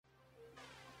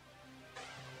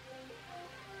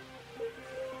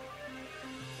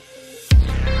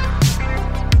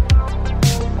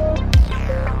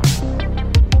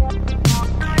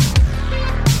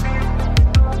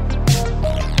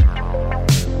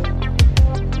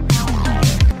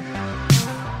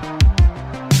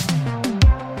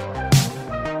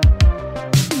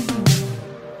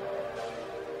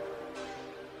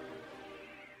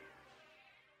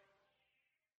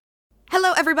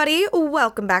everybody.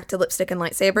 Welcome back to Lipstick and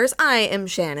Lightsabers. I am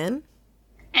Shannon.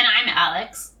 And I'm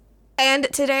Alex. And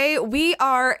today we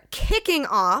are kicking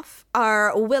off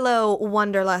our Willow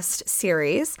Wanderlust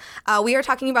series. We are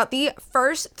talking about the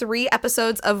first 3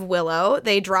 episodes of Willow.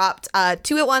 They dropped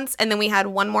 2 at once, and then we had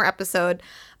 1 more episode.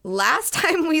 Last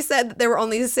time we said that there were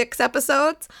only 6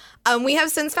 episodes. We have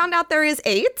since found out there is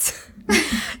 8.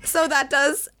 So that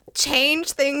does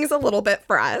change things a little bit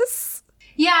for us.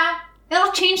 Yeah,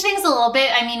 it'll change things a little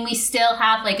bit. I mean, we still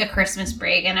have like a Christmas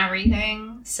break and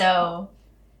everything. So,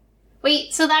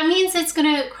 wait, so that means it's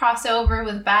going to cross over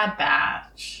with Bad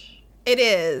Batch. It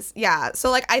is, yeah.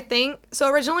 So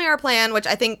originally our plan, which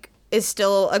I think is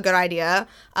still a good idea,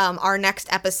 our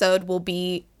next episode will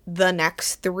be the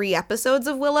next 3 episodes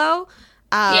of Willow.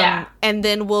 Yeah. And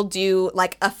then we'll do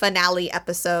like a finale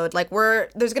episode. Like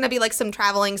there's going to be like some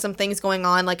traveling, some things going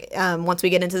on like once we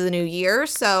get into the new year.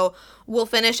 So we'll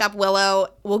finish up Willow.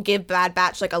 We'll give Bad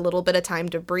Batch like a little bit of time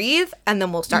to breathe, and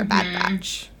then we'll start Bad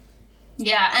Batch.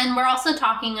 Yeah, and we're also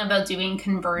talking about doing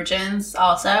Convergence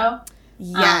also.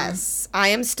 Yes. I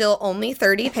am still only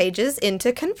 30 pages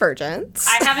into Convergence.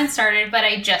 I haven't started, but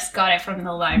I just got it from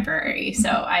the library, so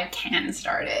I can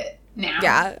start it now.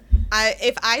 Yeah.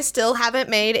 If I still haven't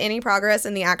made any progress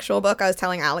in the actual book, I was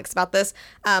telling Alex about this,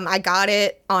 I got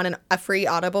it on a free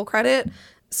Audible credit.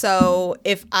 So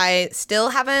if I still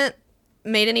haven't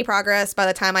made any progress by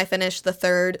the time I finish the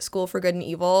 3rd School for Good and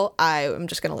Evil, I'm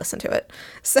just going to listen to it.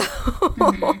 So...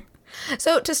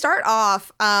 So to start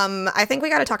off, I think we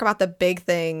got to talk about the big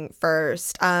thing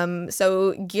first.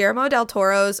 So Guillermo del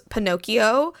Toro's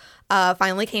Pinocchio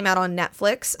finally came out on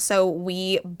Netflix, so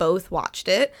we both watched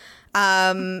it.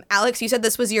 Alex, you said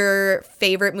this was your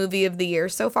favorite movie of the year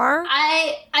so far?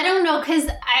 I don't know, because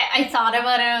I thought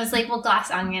about it and I was like, well, Glass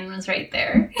Onion was right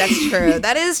there. That's true.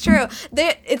 That is true.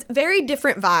 It's very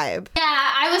different vibe. Yeah,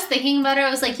 I was thinking about it. I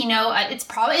was like,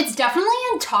 it's definitely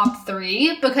in top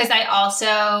 3, because I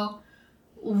also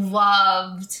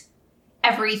loved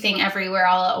Everything Everywhere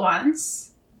All at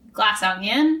Once, Glass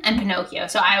Onion, and Pinocchio.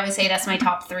 So I would say that's my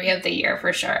top 3 of the year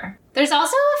for sure. There's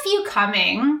also a few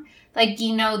coming. Like,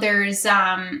 there's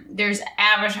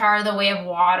Avatar: The Way of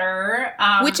Water.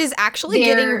 Which is actually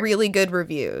getting really good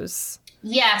reviews.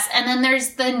 Yes, and then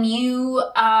there's the new,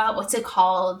 what's it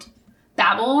called?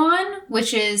 Babylon,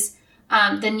 which is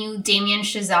the new Damien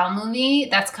Chazelle movie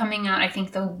that's coming out, I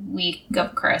think, the week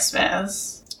of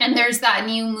Christmas. And there's that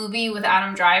new movie with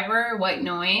Adam Driver, White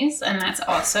Noise, and that's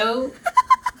also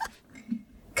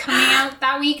coming out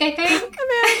that week, I think.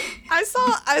 Man,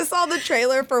 I saw the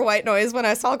trailer for White Noise when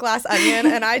I saw Glass Onion,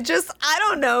 and I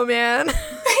don't know, man.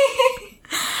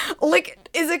 Like,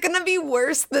 is it gonna be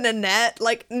worse than Annette?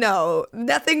 Like, no,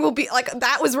 nothing will be, like,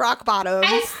 that was rock bottom.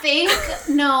 I think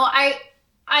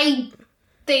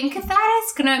think that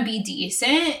it's gonna be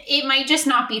decent. It might just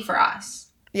not be for us.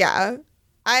 Yeah.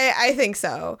 I think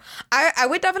so. I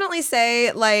would definitely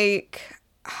say, like,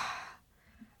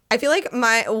 I feel like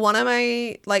one of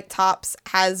my like tops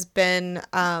has been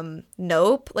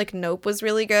Nope. Like, Nope was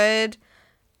really good.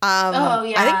 Oh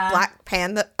yeah. I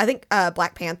think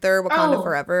Black Panther, Wakanda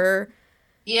Forever.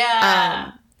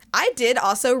 Yeah. I did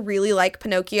also really like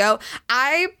Pinocchio.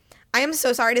 I am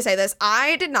so sorry to say this.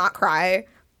 I did not cry,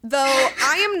 though.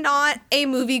 I am not a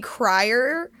movie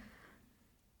crier.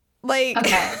 Like,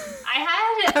 okay.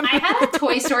 I had a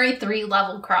Toy Story 3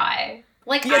 level cry.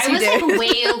 Like, yes, I was like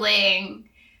wailing.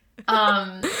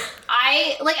 I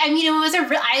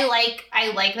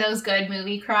like those good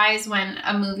movie cries when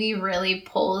a movie really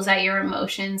pulls at your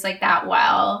emotions like that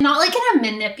well. Not like in a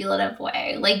manipulative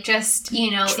way. Like, just, True.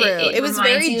 It was reminds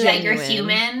very you genuine. that you're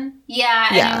human. Yeah,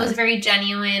 and it was very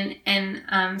genuine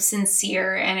and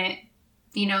sincere, and it,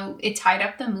 it tied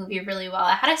up the movie really well.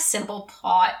 It had a simple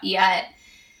plot, yet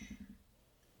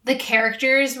the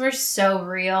characters were so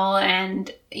real,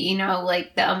 and,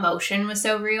 like, the emotion was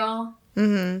so real.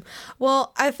 Mm-hmm.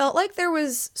 Well, I felt like there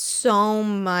was so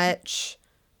much,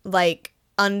 like,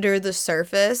 under the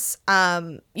surface.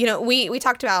 We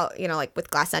talked about, like,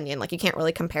 with Glass Onion, like, you can't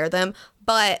really compare them.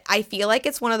 But I feel like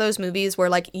it's one of those movies where,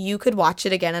 like, you could watch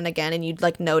it again and again and you'd,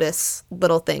 like, notice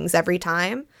little things every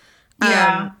time.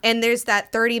 Yeah. And there's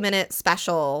that 30-minute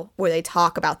special where they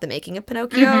talk about the making of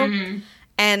Pinocchio. Mm-hmm.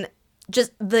 And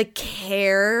just the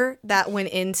care that went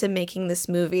into making this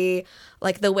movie,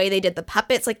 like the way they did the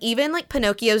puppets, like even like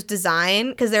Pinocchio's design,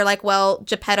 because they're like, well,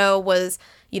 Geppetto was,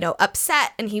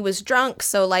 upset and he was drunk,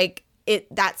 so like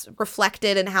that's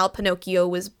reflected in how Pinocchio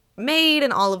was made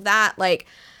and all of that. Like,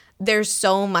 there's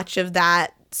so much of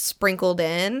that sprinkled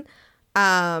in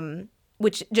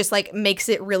which just like makes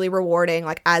it really rewarding,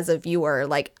 like as a viewer.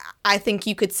 Like I think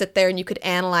you could sit there and you could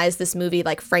analyze this movie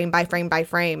like frame by frame by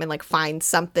frame and like find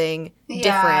something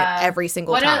different every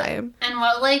single time. And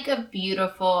what like a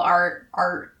beautiful art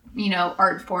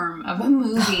form of a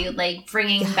movie, like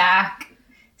bringing back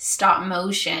stop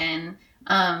motion.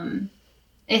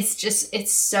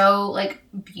 It's so like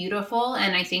beautiful,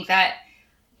 and I think that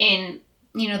in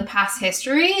the past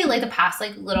history, like the past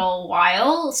like little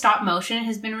while, stop motion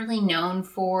has been really known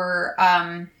for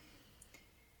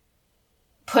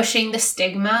pushing the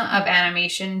stigma of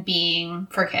animation being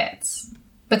for kids,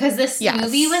 because this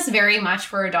movie was very much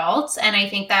for adults, and I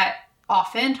think that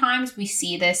oftentimes we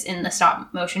see this in the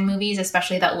stop motion movies,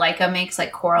 especially that Laika makes,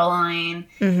 like Coraline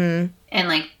and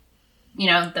like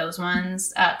those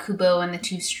ones, Kubo and the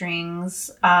Two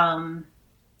Strings, and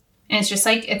it's just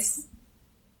like it's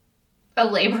a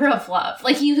labor of love.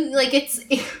 Like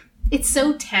it's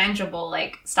so tangible,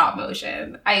 like stop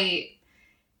motion. I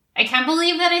can't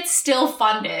believe that it's still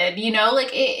funded, like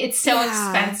it's so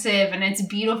expensive and it's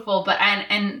beautiful, but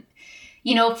and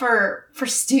for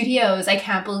studios, I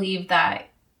can't believe that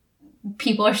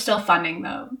people are still funding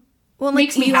them. Well,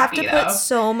 makes me happy, have to put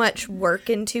so much work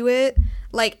into it.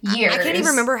 Like, years. I can't even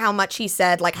remember how much he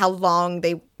said, like, how long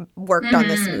they worked on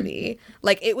this movie.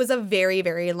 Like, it was a very,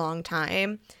 very long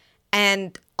time.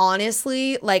 And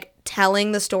honestly, like,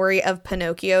 telling the story of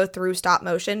Pinocchio through stop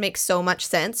motion makes so much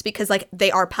sense because, like,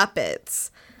 they are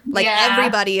puppets. Like,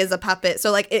 everybody is a puppet. So,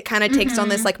 like, it kind of takes on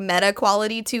this, like, meta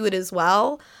quality to it as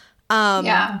well.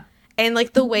 And,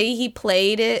 like, the way he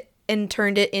played it and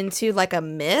turned it into, like, a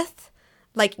myth.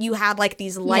 Like, you had, like,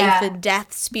 these life and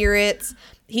death spirits.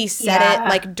 He said it,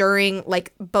 like, during,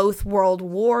 like, both world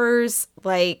wars.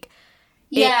 Like,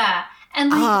 and,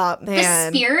 like, the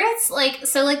spirits, like,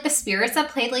 so, like, the spirits that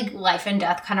played, like, life and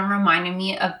death kind of reminded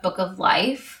me of Book of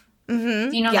Life. Do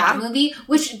you know that movie?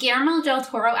 Which Guillermo del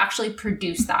Toro actually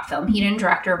produced that film. He didn't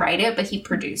direct or write it, but he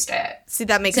produced it. See,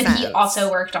 that makes sense. So he also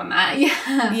worked on that.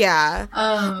 Yeah.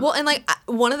 Well, and, like,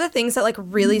 one of the things that, like,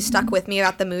 really stuck with me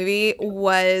about the movie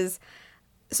was...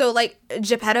 So, like,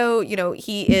 Geppetto,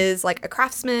 he is, like, a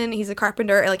craftsman. He's a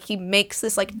carpenter. And, like, he makes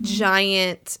this, like,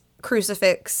 giant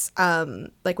crucifix,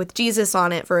 like, with Jesus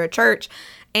on it for a church.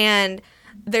 And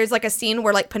there's, like, a scene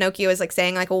where, like, Pinocchio is, like,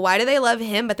 saying, like, well, why do they love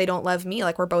him, but they don't love me?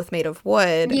 Like, we're both made of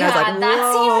wood. And I was like, whoa.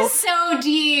 That scene was so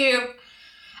deep.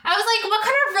 I was like, what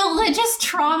kind of religious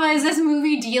trauma is this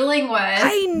movie dealing with?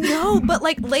 I know, but,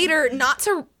 like, later, not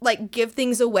to, like, give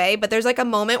things away, but there's, like, a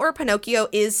moment where Pinocchio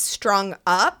is strung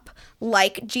up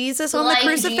like Jesus on the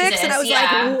crucifix, Jesus, and I was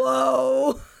like,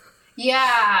 whoa.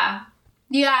 Yeah.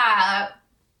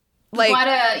 Like, what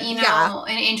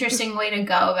an interesting way to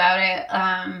go about it.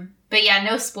 But yeah,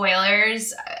 no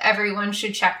spoilers. Everyone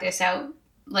should check this out.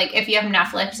 Like, if you have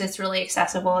Netflix, it's really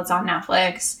accessible. It's on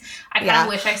Netflix. I kind of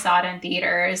wish I saw it in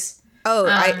theaters. Oh,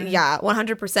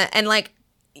 100%. And, like,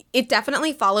 it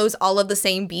definitely follows all of the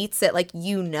same beats that, like,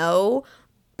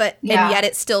 but and yet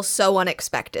it's still so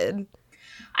unexpected.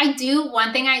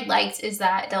 One thing I liked is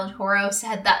that Del Toro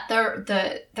said that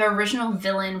the original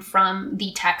villain from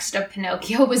the text of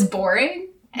Pinocchio was boring.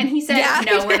 And he said,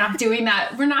 no, we're not doing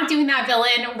that. We're not doing that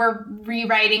villain. We're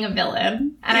rewriting a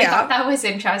villain. And I thought that was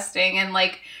interesting. And,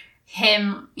 like,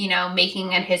 him,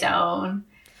 making it his own.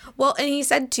 Well, and he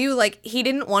said, too, like, he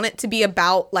didn't want it to be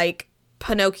about, like,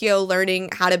 Pinocchio learning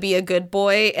how to be a good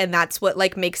boy. And that's what,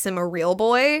 like, makes him a real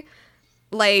boy.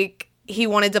 Like, he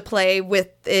wanted to play with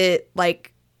it, like,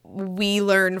 we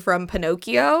learn from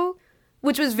Pinocchio,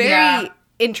 which was very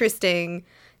interesting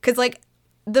because, like,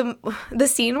 the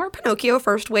scene where Pinocchio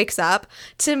first wakes up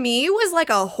to me was like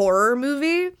a horror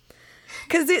movie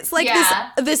because it's like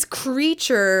this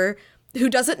creature who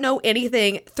doesn't know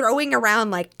anything throwing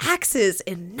around like axes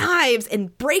and knives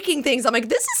and breaking things. I'm like,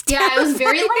 this is terrifying. It was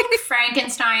very like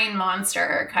Frankenstein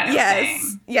monster kind of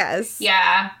thing. Yes.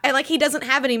 Yeah. And like he doesn't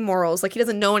have any morals. Like he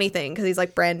doesn't know anything because he's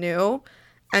like brand new.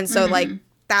 And so like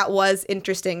that was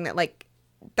interesting that like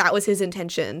that was his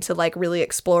intention to like really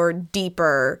explore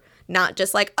deeper, not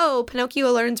just like, oh,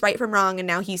 Pinocchio learns right from wrong and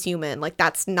now he's human. Like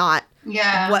that's not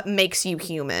what makes you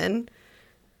human.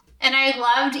 And I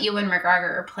loved Ewan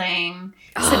McGregor playing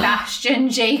Sebastian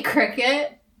J.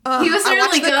 Cricket. He was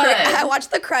really good. I watched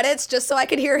the credits just so I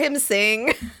could hear him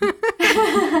sing.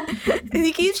 And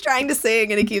he keeps trying to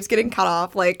sing and he keeps getting cut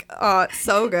off. Like, oh, it's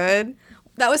so good.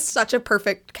 That was such a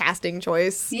perfect casting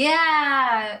choice.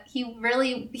 Yeah, he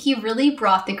really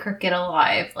brought the cricket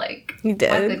alive. Like, he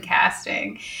did. What good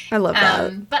casting. I love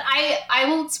that. But I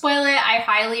won't spoil it. I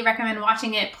highly recommend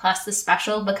watching it plus the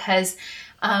special because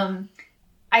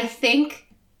I think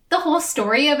the whole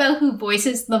story about who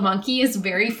voices the monkey is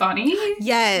very funny.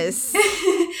 Yes.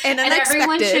 And And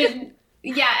unexpected.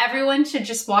 everyone should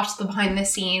just watch the behind the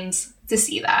scenes to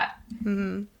see that.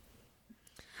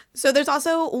 So there's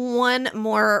also one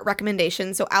more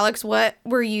recommendation. So Alex, what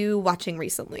were you watching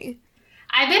recently?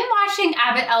 I've been watching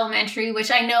Abbott Elementary,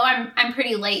 which I know I'm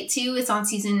pretty late to. It's on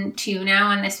season 2 now,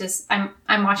 and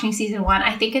I'm watching season 1.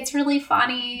 I think it's really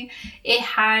funny. It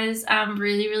has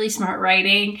really, really smart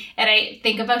writing, and I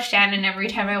think about Shannon every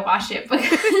time I watch it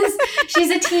because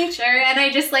she's a teacher, and I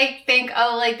just like think,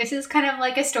 oh, like this is kind of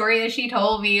like a story that she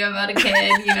told me about a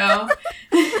kid, you know?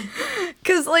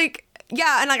 Because like,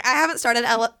 yeah, and like I haven't started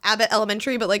Abbott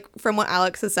Elementary, but like from what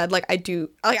Alex has said, like I do,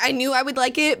 like I knew I would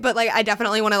like it, but like I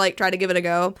definitely want to like try to give it a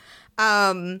go.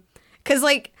 Because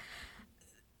like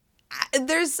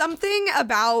there's something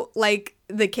about like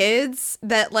the kids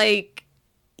that like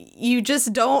you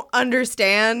just don't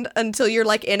understand until you're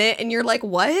like in it, and you're like,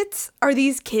 what are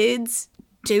these kids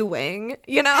doing?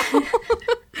 You know?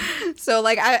 So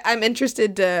like I'm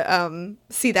interested to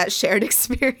see that shared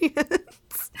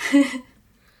experience.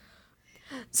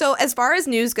 So as far as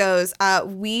news goes,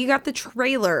 we got the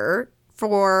trailer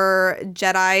for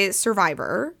Jedi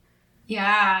Survivor.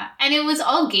 Yeah, and it was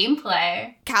all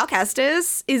gameplay. Cal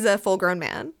Kestis is a full-grown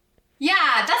man.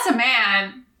 Yeah, that's a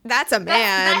man. That's a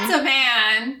man. That's a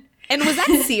man. And was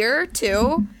that Seer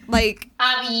too? Like,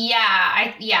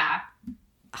 yeah.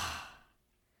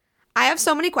 I have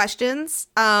so many questions.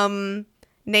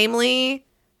 Namely,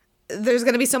 there's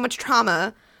going to be so much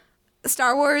trauma.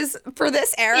 Star Wars for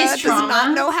this era does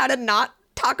not know how to not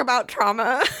talk about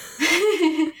trauma.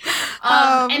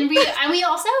 And we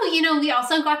also, we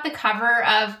also got the cover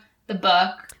of the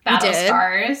book Battle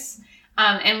Scars.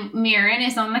 And Mirren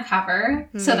is on the cover,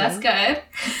 so that's good.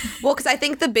 Well, because I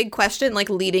think the big question, like,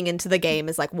 leading into the game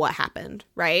is, like, what happened,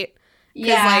 right? Because,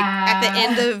 Yeah. like, at the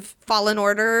end of Fallen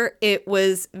Order, it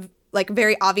was, like,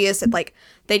 very obvious that, like,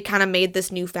 they'd kind of made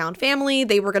this newfound family.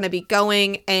 They were going to be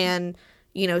going and,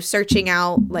 searching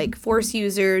out, like, Force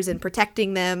users and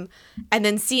protecting them. And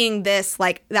then seeing this,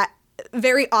 like, that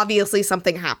very obviously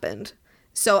something happened.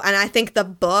 So, and I think the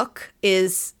book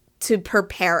is to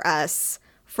prepare us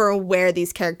for where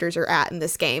these characters are at in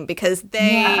this game, because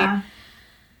they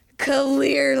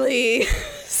clearly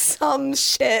some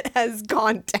shit has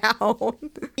gone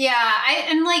down. Yeah,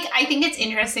 I think it's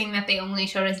interesting that they only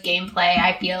showed us gameplay.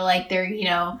 I feel like they're,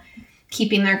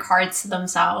 keeping their cards to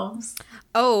themselves.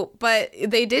 Oh, but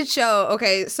they did show,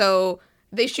 okay, so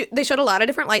they showed a lot of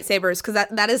different lightsabers, because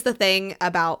that is the thing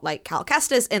about, like, Cal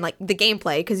Kestis and, like, the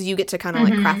gameplay, because you get to kind of,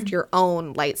 like, craft your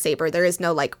own lightsaber. There is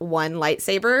no, like, one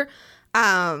lightsaber.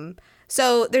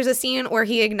 So there's a scene where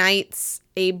he ignites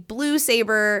a blue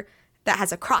saber that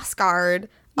has a cross guard,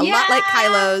 a lot like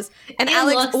Kylo's. And It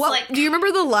Alex, looks do you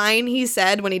remember the line he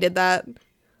said when he did that?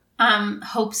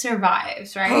 Hope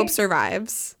survives, right? Hope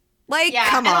survives. Like, Yeah,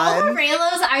 come and on. all the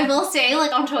Reylos, I will say,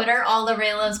 like, on Twitter, all the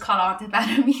Reylos caught on to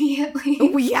that immediately.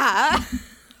 Yeah.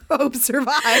 Hope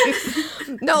survives.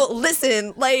 No,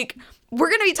 listen, like, we're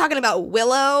going to be talking about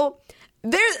Willow.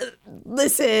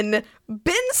 Listen,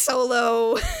 Ben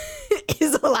Solo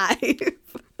is alive.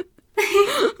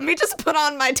 Let me just put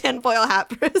on my tinfoil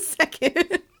hat for a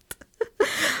second.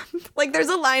 Like, there's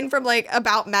a line from, like,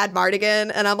 about Mad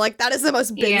Mardigan, and I'm like, that is the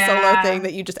most Ben Solo thing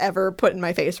that you just ever put in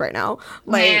my face right now.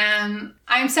 Like, Man,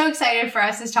 I'm so excited for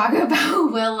us to talk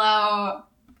about Willow.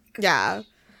 yeah.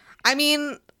 I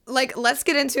mean, like, let's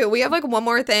get into it. We have, like, one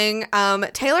more thing.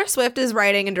 Taylor Swift is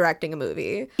writing and directing a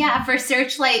movie. Yeah, for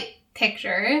Searchlight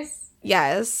Pictures.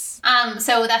 Yes.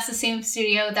 So that's the same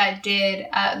studio that did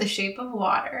The Shape of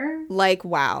Water. Like,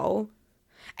 wow.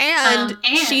 And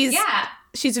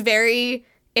she's very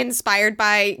inspired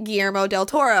by Guillermo del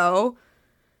Toro.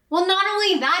 Well, not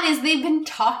only that, is they've been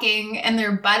talking and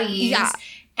they're buddies. Yeah.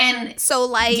 And so,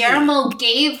 like, Guillermo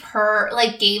gave her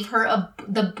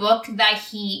the book that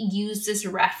he used as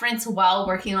reference while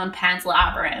working on Pan's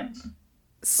Labyrinth.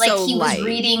 Like, he was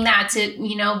reading that to,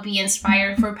 be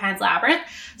inspired for Pan's Labyrinth.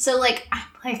 So, like, I'm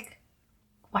like,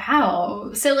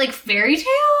 wow. So, like, fairy tale?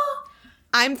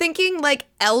 I'm thinking, like,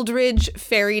 Eldridge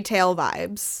fairy tale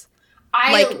vibes.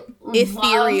 I like,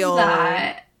 ethereal. love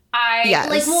that.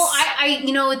 Yes.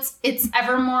 It's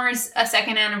Evermore's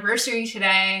second anniversary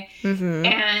today,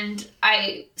 and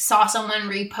I saw someone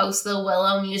repost the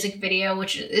Willow music video,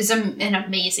 which is an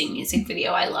amazing music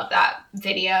video. I love that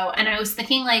video, and I was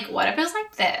thinking, like, what if it was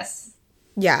like this?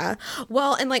 Yeah.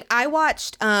 Well, and, like, I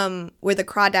watched Where the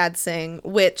Crawdads Sing,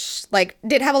 which, like,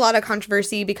 did have a lot of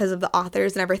controversy because of the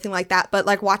authors and everything like that, but,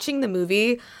 like, watching the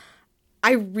movie,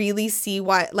 I really see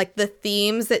why, like, the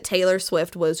themes that Taylor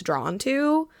Swift was drawn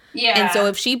to. Yeah. And so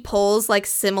if she pulls like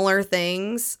similar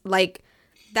things, like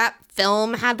that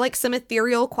film had like some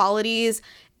ethereal qualities,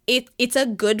 it's a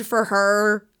good for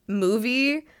her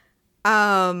movie.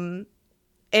 And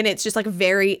it's just like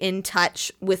very in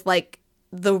touch with like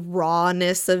the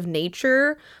rawness of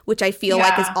nature, which I feel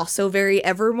like is also very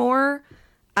Evermore.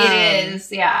 It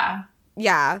is, yeah.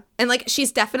 Yeah. And like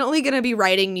she's definitely going to be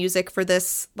writing music for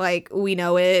this, like we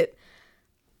know it.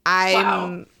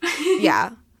 Wow. Yeah.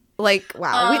 Like,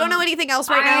 wow. We don't know anything else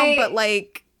right now, but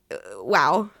like,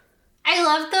 wow. I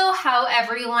love, though, how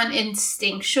everyone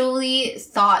instinctually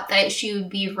thought that she would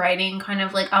be writing kind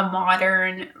of like a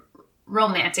modern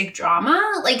romantic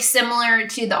drama, like similar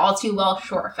to the All Too Well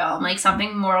short film, like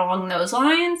something more along those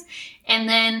lines. And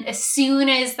then as soon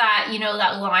as that, you know,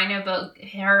 that line about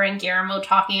her and Guillermo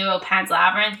talking about Pan's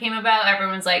Labyrinth came about,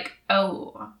 everyone's like,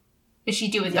 oh, is she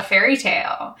doing a fairy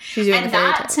tale? She's doing a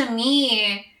fairy tale. To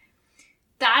me,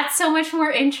 that's so much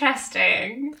more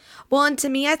interesting. Well, and to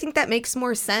me, I think that makes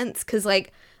more sense because,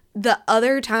 like, the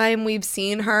other time we've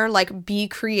seen her, like, be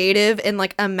creative and,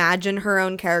 like, imagine her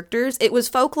own characters, it was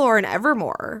Folklore and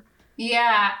Evermore.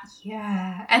 Yeah,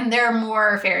 yeah. And they're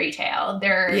more fairy tale.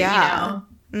 They're, you know.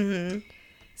 Mm-hmm.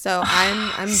 So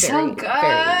I'm so very,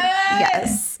 good.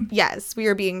 Yes, we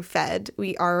are being fed.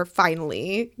 We are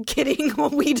finally getting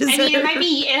what we deserve. I mean, it might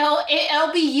be,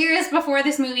 it'll be years before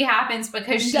this movie happens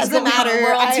because she's Doesn't going on a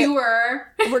world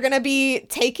tour. We're gonna be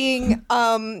taking,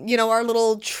 you know, our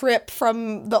little trip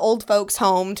from the old folks'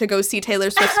 home to go see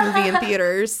Taylor Swift's movie in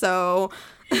theaters. So,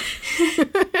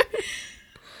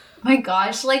 my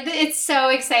gosh, like it's so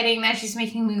exciting that she's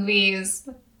making movies.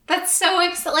 That's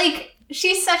so like.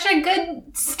 She's such a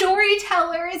good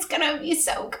storyteller. It's gonna be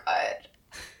so good.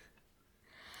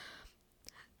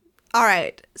 All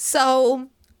right. So,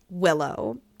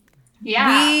 Willow.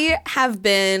 Yeah. We have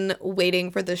been waiting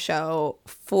for the show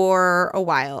for a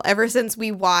while, ever since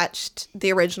we watched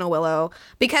the original Willow.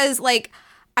 Because, like,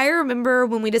 I remember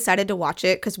when we decided to watch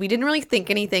it, because we didn't really think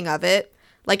anything of it.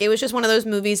 Like, it was just one of those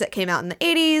movies that came out in the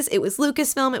 80s. It was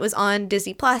Lucasfilm. It was on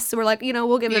Disney Plus. So we're like, you know,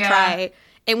 we'll give it a try.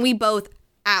 And we both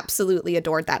absolutely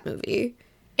adored that movie.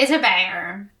 It's a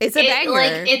banger. It's a banger.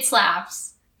 Like, it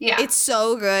slaps. Yeah. It's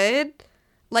so good.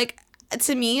 Like,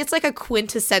 to me, it's like a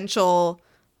quintessential,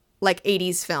 like,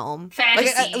 80s film.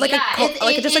 Fantasy.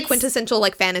 Just a quintessential,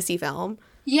 like, fantasy film.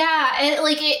 Yeah.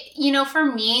 You know, for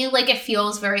me, like, it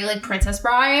feels very, like, Princess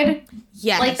Bride.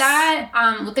 Yes. Like that,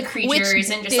 with the creatures. Which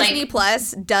and just, Disney like,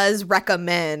 Plus does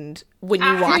recommend when you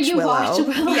after watch you Willow. watch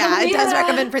Willow. Yeah, it does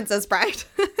recommend Princess Bride.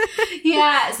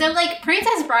 Yeah, so, like,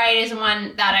 Princess Bride is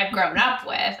one that I've grown up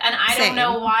with. And I Same. don't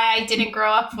know why I didn't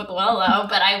grow up with Willow,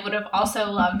 but I would have also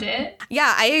loved it.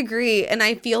 Yeah, I agree. And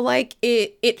I feel like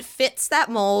it fits that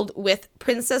mold with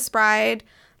Princess Bride.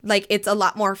 Like, it's a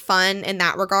lot more fun in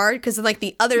that regard. Because, like,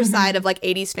 the other side of, like,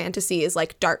 80s fantasy is,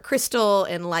 like, Dark Crystal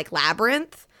and, like,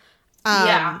 Labyrinth.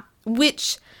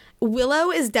 Which Willow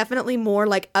is definitely more,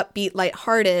 like, upbeat,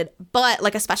 lighthearted. But,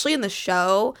 like, especially in the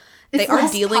show, they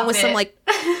are dealing with some, like,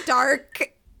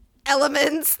 dark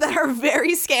elements that are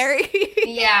very scary.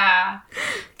 Yeah.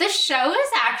 The show is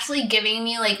actually giving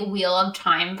me, like, Wheel of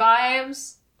Time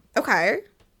vibes. Okay.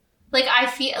 Like, I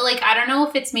feel like, I don't know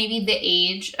if it's maybe the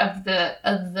age of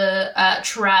the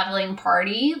traveling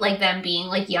party, like them being,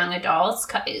 like, young adults,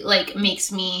 like,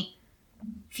 makes me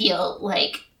feel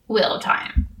like Wheel of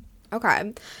Time.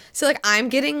 Okay. So, like, I'm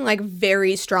getting, like,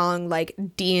 very strong, like,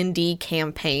 D&D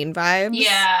campaign vibes.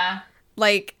 Yeah.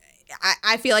 Like,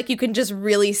 I feel like you can just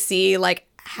really see, like,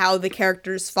 how the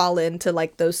characters fall into,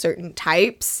 like, those certain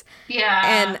types. Yeah.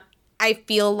 And I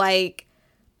feel like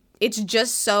it's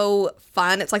just so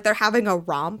fun. It's like they're having a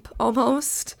romp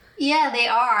almost. Yeah, they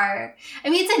are. I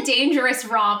mean, it's a dangerous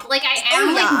romp. Like, I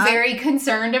am, like, very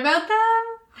concerned about them.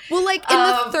 Well, like, in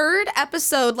the third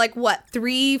episode, like, what,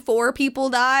 3-4 people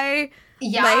die?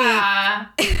 Yeah.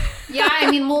 Yeah, I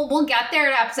mean, we'll get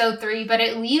there at episode 3, but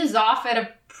it leaves off at a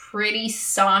pretty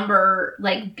somber,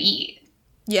 like, beat.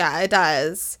 Yeah, it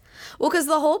does. Well, because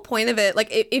the whole point of it, like,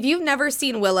 if you've never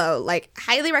seen Willow, like,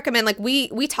 highly recommend, like, we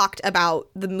talked about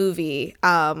the movie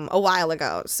a while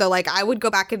ago. So, like, I would go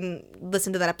back and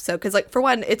listen to that episode because, like, for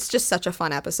one, it's just such a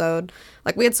fun episode.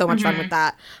 Like, we had so much fun with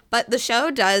that. But the show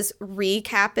does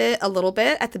recap it a little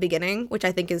bit at the beginning, which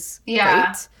I think is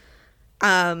great.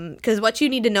 Because what you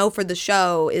need to know for the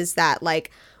show is that,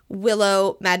 like,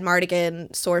 Willow,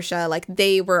 Madmartigan, Sorsha, like,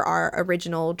 they were our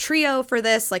original trio for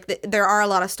this. Like, there are a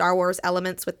lot of Star Wars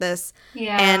elements with this.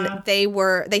 Yeah. And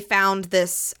they found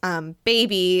this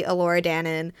baby, Elora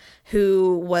Danan,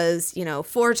 who was, you know,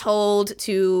 foretold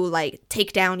to, like,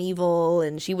 take down evil,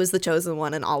 and she was the chosen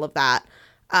one and all of that.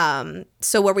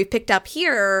 So where we picked up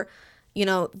here, you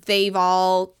know, they've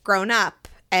all grown up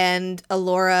and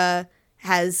Allura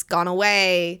has gone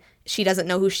away. She doesn't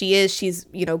know who she is. She's,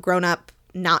 you know, grown up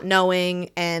not knowing,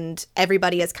 and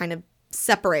everybody has kind of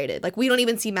separated. Like, we don't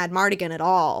even see Madmartigan at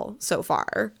all so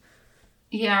far.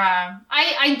 Yeah,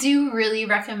 I do really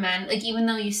recommend, like, even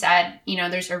though you said, you know,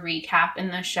 there's a recap in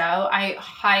the show, I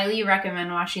highly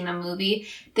recommend watching the movie.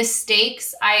 The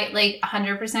stakes, I, like,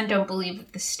 100% don't believe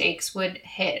that the stakes would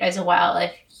hit as well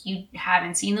if you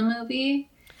haven't seen the movie.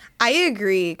 I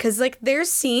agree, because, like, there's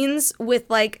scenes with,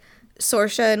 like,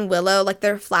 Sorsha and Willow, like,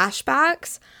 their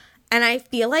flashbacks, and I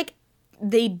feel like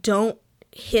they don't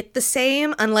hit the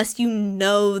same unless you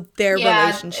know their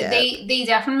relationship. They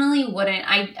definitely wouldn't.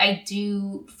 I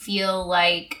do feel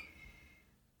like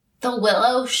the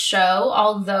Willow show,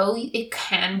 although it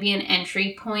can be an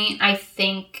entry point, I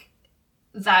think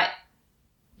that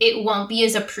it won't be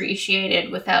as appreciated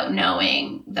without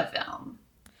knowing the film.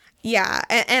 Yeah,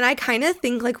 and I kind of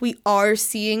think, like, we are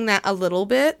seeing that a little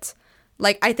bit.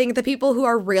 Like, I think the people who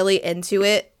are really into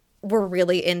it were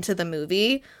really into the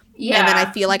movie. Yeah. And then I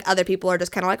feel like other people are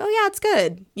just kind of like, oh, yeah, it's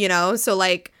good, you know? So,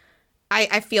 like,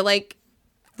 I feel like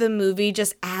the movie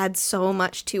just adds so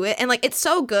much to it. And, like, it's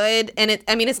so good. And,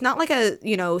 it's not like a,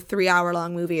 you know,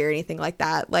 3-hour-long movie or anything like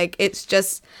that. Like, it's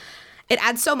just, it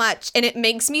adds so much. And it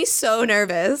makes me so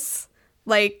nervous,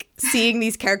 like, seeing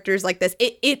these characters like this.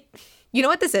 It you know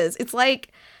what this is? It's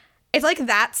like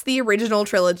that's the original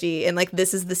trilogy and, like,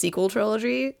 this is the sequel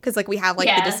trilogy. Because, like, we have, like,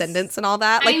 the Descendants and all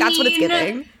that. Like, that's what it's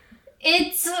giving.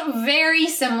 It's very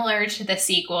similar to the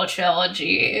sequel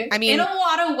trilogy. I mean, in a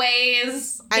lot of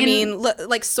ways.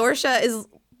 Like, Sorsha is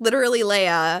literally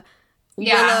Leia.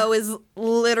 Yeah. Willow is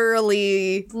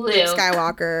literally Luke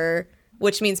Skywalker,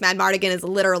 which means Madmartigan is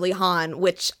literally Han,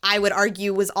 which I would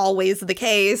argue was always the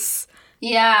case.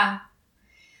 Yeah.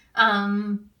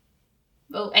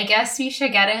 Well, I guess we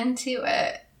should get into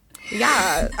it.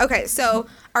 Yeah. Okay, so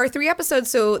our 3 episodes,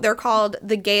 so they're called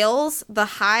The Gales, The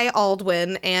High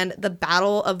Aldwin, and The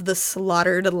Battle of the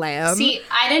Slaughtered Lamb. See,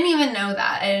 I didn't even know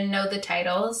that. I didn't know the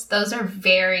titles. Those are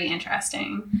very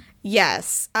interesting.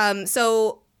 Yes.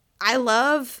 So I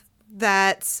love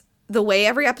that the way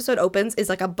every episode opens is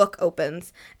like a book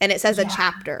opens, and it says a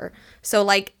chapter. So,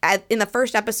 like, in the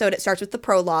first episode, it starts with the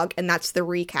prologue, and that's the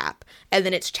recap. And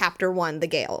then it's chapter 1, The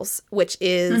Gales, which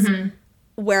is... Mm-hmm.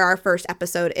 where our first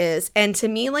episode is. And to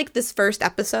me, like, this first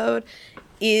episode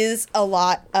is a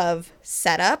lot of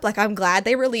setup. Like, I'm glad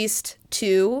they released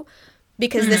 2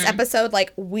 because this episode,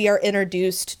 like, we are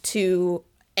introduced to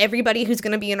everybody who's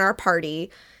going to be in our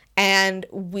party, and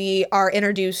we are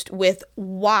introduced with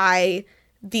why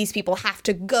these people have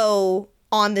to go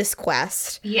on this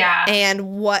quest. Yeah.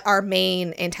 And what our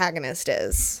main antagonist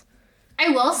is. I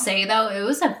will say, though, it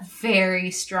was a very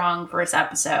strong first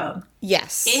episode.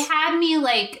 Yes. It had me,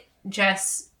 like,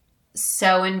 just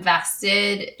so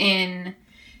invested in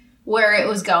where it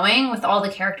was going with all the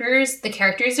characters. The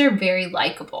characters are very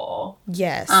likable.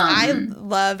 Yes. I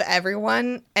love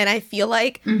everyone, and I feel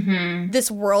like this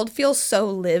world feels so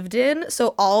lived in,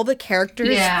 so all the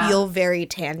characters feel very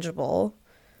tangible.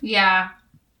 Yeah.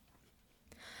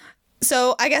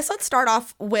 So I guess let's start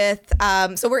off with,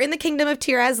 so we're in the kingdom of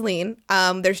Tir Asleen.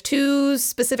 There's 2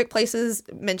 specific places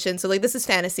mentioned. So, like, this is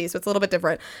fantasy, so it's a little bit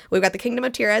different. We've got the kingdom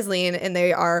of Tir Asleen, and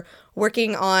they are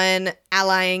working on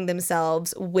allying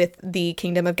themselves with the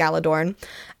kingdom of Galadorn.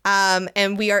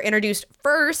 And we are introduced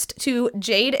first to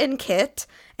Jade and Kit.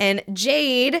 And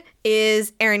Jade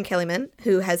is Erin Kellyman,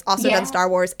 who has also done Star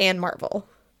Wars and Marvel.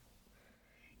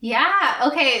 Yeah.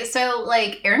 Okay. So,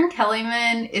 like, Erin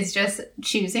Kellyman is just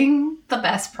choosing the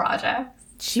best projects.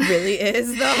 She really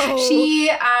is, though.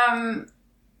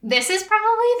 This is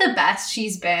probably the best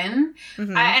she's been.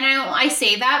 Mm-hmm. I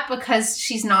say that because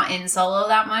she's not in Solo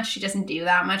that much. She doesn't do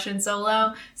that much in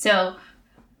Solo. So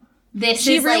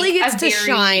she really gets to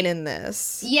shine in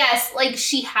this. Yes, like,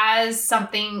 she has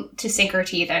something to sink her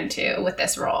teeth into with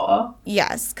this role.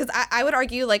 Yes, because I would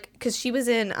argue, like, because she was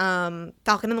in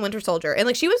Falcon and the Winter Soldier, and,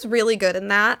 like, she was really good in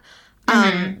that.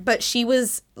 But she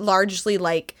was largely,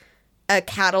 like, a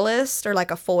catalyst or,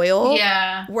 like, a foil.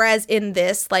 Yeah. Whereas in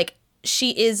this, like,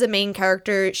 she is a main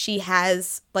character. She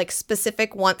has, like,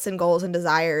 specific wants and goals and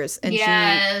desires, and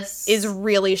she is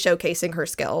really showcasing her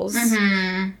skills.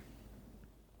 Mm-hmm.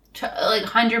 Like,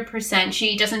 100%.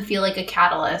 She doesn't feel like a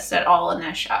catalyst at all in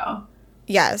this show.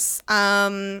 Yes.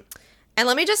 And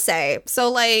let me just say,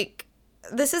 so, like,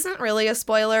 this isn't really a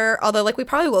spoiler, although, like, we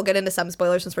probably will get into some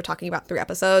spoilers since we're talking about 3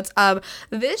 episodes.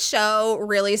 This show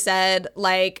really said,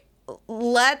 like,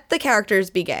 let the characters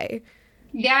be gay.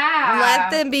 Yeah.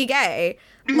 Let them be gay.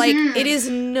 Mm-hmm. Like, it is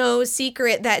no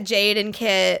secret that Jade and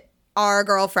Kit are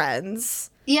girlfriends.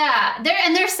 Yeah,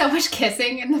 there's so much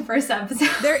kissing in the first episode.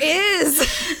 There is.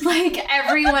 Like,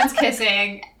 everyone's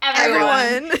kissing.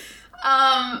 Everyone.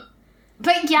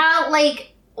 But yeah,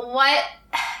 like, what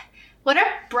a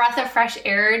breath of fresh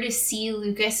air to see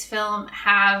Lucasfilm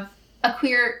have a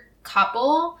queer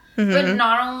couple, but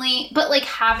not only, but like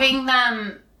having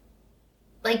them,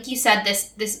 like you said,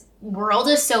 this world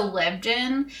is so lived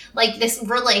in, like this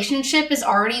relationship is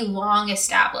already long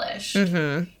established,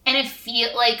 and it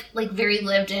feels like very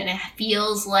lived in. It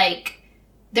feels like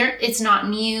it's not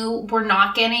new. We're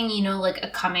not getting, you know, like a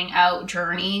coming out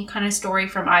journey kind of story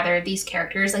from either of these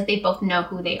characters. Like, they both know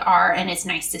who they are, and it's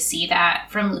nice to see that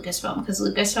from Lucasfilm, because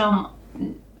Lucasfilm,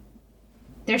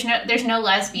 there's no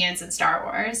lesbians in Star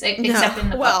Wars except in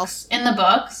the books. In the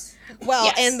books. Well,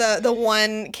 yes. And the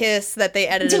one kiss that they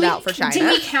edited out for China. Do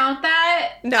we count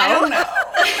that? No. I don't know.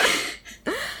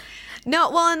 No,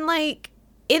 well, and like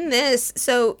in this,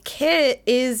 so Kit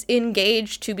is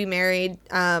engaged to be married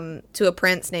to a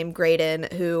prince named Graydon,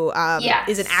 who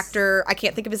is an actor. I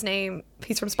can't think of his name.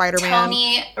 He's from Spider-Man.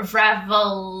 Tony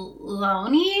Revoloni?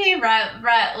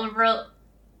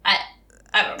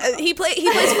 I don't know. He plays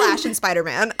Flash in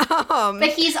Spider-Man.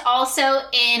 But he's also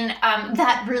in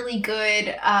that really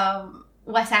good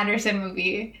Wes Anderson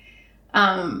movie,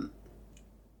 the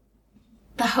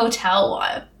hotel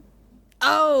one.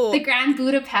 Oh, the Grand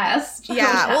Budapest. Yeah,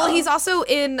 Hotel. well, he's also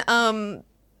in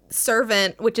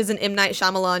Servant, which is an M. Night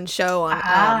Shyamalan show on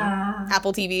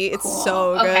Apple TV. It's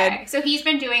so good. Okay, so he's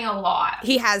been doing a lot.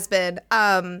 He has been.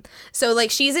 So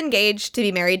like she's engaged to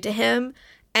be married to him.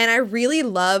 And I really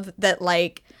love that,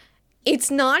 like,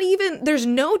 it's not even, there's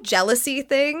no jealousy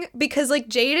thing, because, like,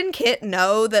 Jade and Kit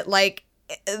know that, like,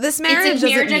 this marriage doesn't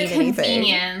mean anything.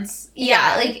 Convenience.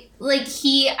 Yeah, like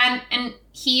he, and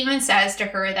he even says to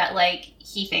her that, like,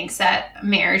 he thinks that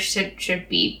marriage should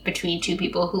be between two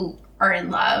people who are in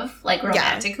love, like,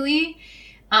 romantically.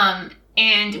 Yeah.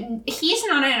 And he's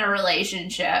not in a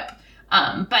relationship,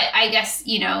 but I guess,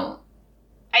 you know,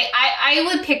 I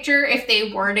would picture if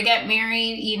they were to get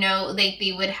married, you know,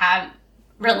 they would have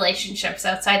relationships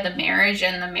outside the marriage,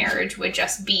 and the marriage would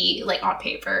just be like on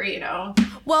paper, you know.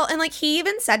 Well, and like he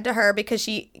even said to her, because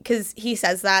he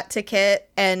says that to Kit,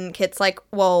 and Kit's like,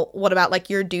 well, what about like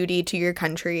your duty to your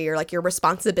country, or like your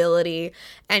responsibility?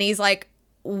 And he's like,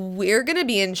 we're gonna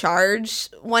be in charge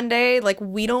one day. Like,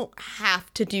 we don't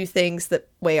have to do things that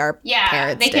way our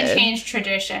parents did. They can change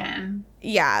tradition.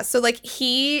 Yeah, so, like,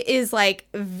 he is, like,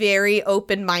 very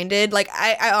open-minded. Like,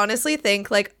 I honestly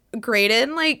think, like,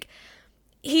 Graydon, like,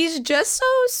 he's just so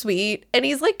sweet. And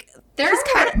he's, like, he's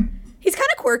kind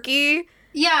of quirky.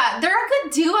 Yeah, they're a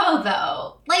good duo,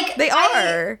 though. Like, they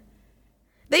are.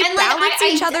 They balance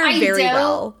each other very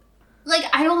well. Like,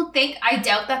 I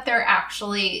doubt that they're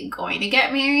actually going to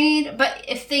get married. But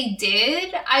if they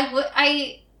did,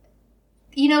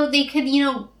 you know, they could, you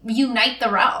know, unite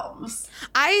the realms.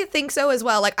 I think so as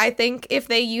well. Like, I think if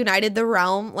they united the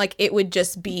realm, like, it would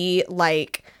just be,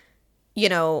 like, you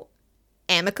know,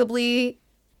 amicably.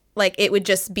 Like, it would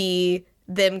just be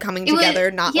them coming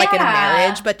together, not, like, in a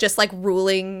marriage, but just, like,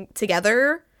 ruling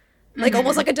together. Like,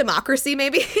 almost like a democracy,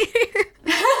 maybe.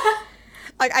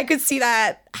 Like, I could see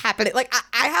that happening. Like,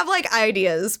 I have, like,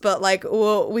 ideas, but, like,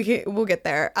 we'll get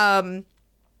there.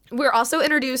 We're also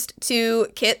introduced to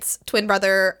Kit's twin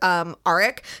brother,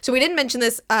 Arik. So we didn't mention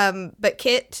this, but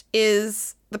Kit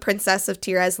is the princess of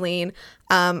Tir Asleen.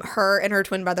 Her and her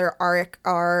twin brother, Arik,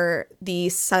 are the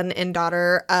son and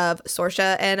daughter of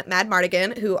Sorsha and Mad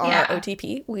Mardigan, who are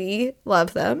OTP. We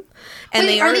love them. And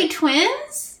are they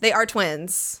twins? They are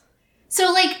twins.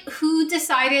 So, like, who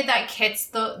decided that Kit's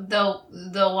the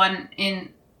one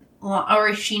in, or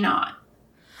is she not?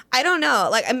 I don't know.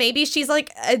 Like, maybe she's like,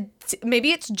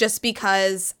 maybe it's just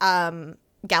because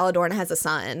Galadorn has a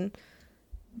son.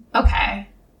 Okay.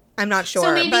 I'm not sure.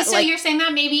 So maybe, but, like, you're saying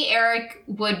that maybe Eric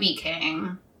would be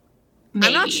king. Maybe.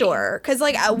 I'm not sure. Because,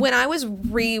 like, when I was so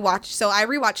I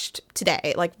rewatched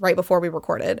today, like, right before we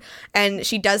recorded. And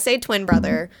she does say twin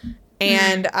brother.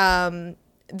 And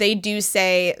they do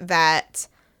say that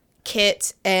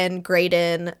Kit and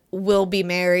Graydon will be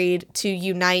married to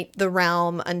unite the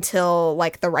realm until,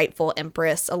 like, the rightful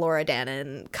empress, Elora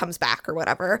Danan, comes back or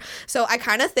whatever. So I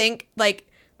kind of think, like,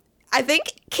 I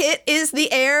think Kit is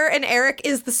the heir and Eric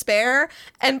is the spare.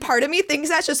 And part of me thinks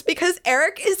that's just because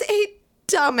Eric is a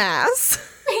dumbass.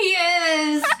 He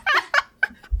is.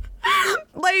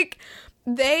 Like,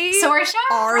 they Sorsha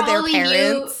are their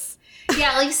parents.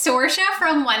 Yeah, like, Sorsha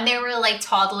from when they were, like,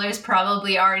 toddlers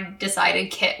probably already decided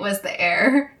Kit was the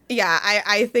heir. Yeah,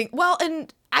 I think, well,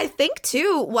 and I think,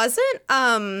 too, wasn't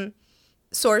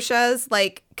Sorsha's,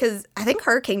 like, because I think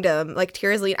her kingdom, like,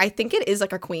 Tir Asleen, I think it is,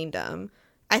 like, a queendom.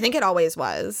 I think it always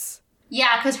was.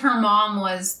 Yeah, because her mom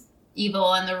was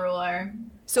evil and the ruler.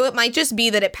 So it might just be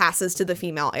that it passes to the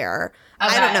female heir.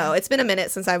 Okay. I don't know. It's been a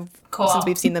minute since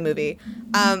we've seen the movie.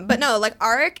 But no, like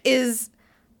Arik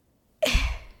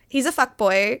he's a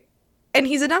fuckboy and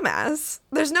he's a dumbass.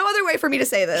 There's no other way for me to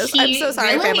say this. I'm so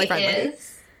sorry, really family friendly.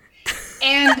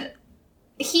 And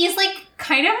he's like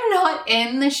kind of not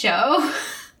in the show.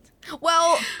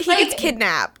 Well, he gets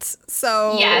kidnapped,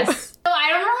 so... Yes. So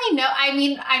I don't really know. I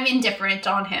mean, I'm indifferent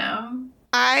on him.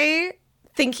 I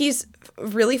think he's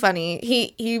really funny.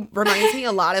 He reminds me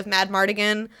a lot of Mad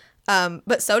Mardigan,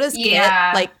 but so does Kit.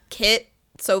 Like, Kit,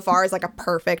 so far, is like a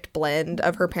perfect blend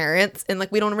of her parents, and,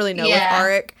 like, we don't really know with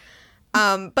Arik.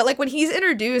 But, like, when he's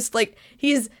introduced, like,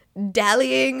 he's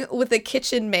dallying with a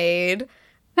kitchen maid,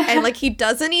 and, like, he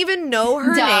doesn't even know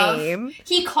her name.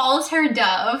 He calls her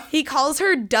Dove. He calls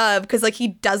her Dove because, like, he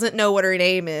doesn't know what her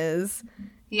name is.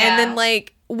 Yeah. And then,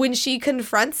 like, when she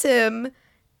confronts him,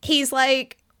 he's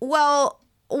like, well,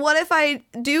 what if I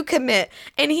do commit?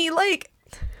 And he, like,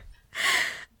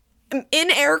 in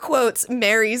air quotes,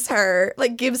 marries her,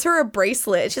 like, gives her a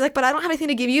bracelet. She's like, but I don't have anything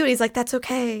to give you. And he's like, that's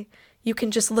okay. You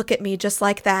can just look at me just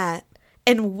like that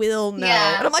and we'll know.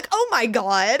 Yeah. And I'm like, oh my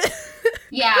God.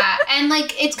 Yeah, and,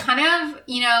 like, it's kind of,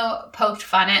 you know, poked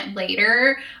fun at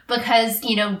later because,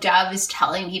 you know, Dove is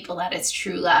telling people that it's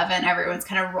true love and everyone's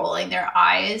kind of rolling their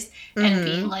eyes and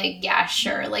being like, yeah,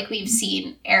 sure. Like, we've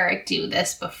seen Eric do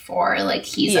this before. Like,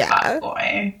 he's a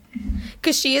fuckboy.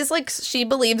 Because she is, like, she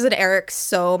believes in Eric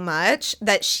so much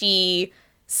that she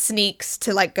sneaks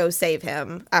to, like, go save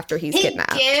him after he's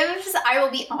kidnapped. I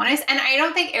will be honest, and I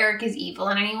don't think Eric is evil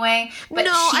in any way. But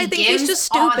no, I think he's just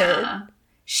stupid. Anna.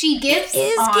 She gives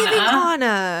giving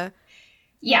Anna.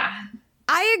 Yeah.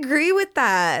 I agree with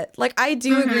that. Like, I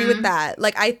do agree with that.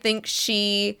 Like, I think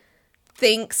she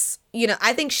thinks, you know,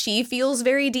 I think she feels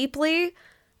very deeply.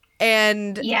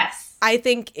 And yes, I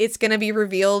think it's going to be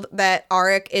revealed that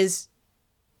Arik is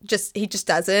he just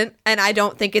doesn't. And I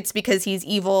don't think it's because he's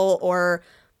evil or,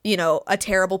 you know, a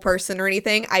terrible person or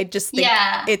anything. I just think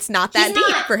it's not that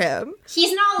deep for him.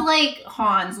 He's not like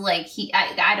Hans. Like,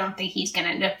 I don't think he's going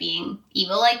to end up being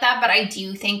evil like that. But I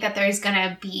do think that there's going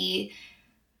to be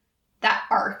that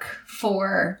arc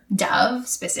for Dove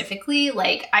specifically.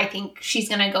 Like, I think she's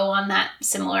going to go on that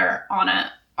similar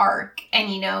Anna arc.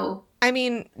 And, you know, I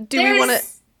mean, do we want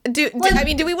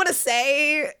to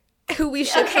say who we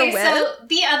ship her with? So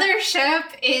the other ship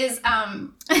is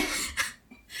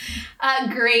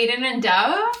Graydon and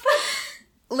Dove.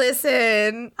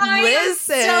 Listen. am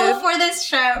so for this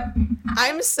show.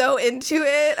 I'm so into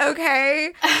it,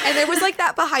 okay? And there was, like,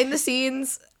 that behind the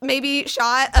scenes maybe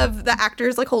shot of the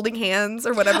actors, like, holding hands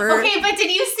or whatever. Okay, but did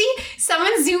you see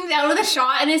someone zoomed out of the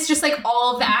shot and it's just, like,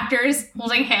 all of the actors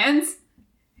holding hands?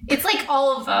 It's, like,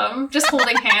 all of them just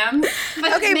holding hands.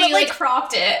 But okay, they, like,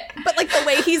 cropped it. But, like, the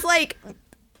way he's, like,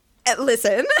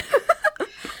 listen.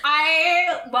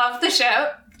 I love the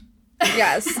show.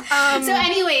 Yes. So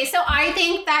anyway, so I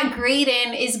think that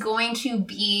Graydon is going to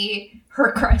be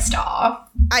her Kristoff.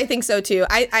 I think so, too.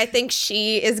 I think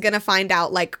she is going to find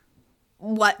out, like,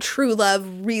 what true love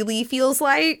really feels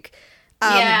like.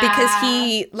 Because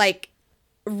he, like,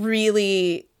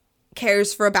 really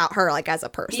cares about her, like, as a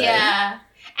person. Yeah.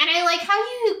 And I like how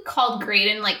you called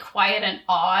Graydon, like, quiet and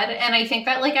odd. And I think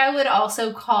that, like, I would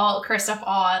also call Kristoff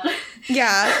odd.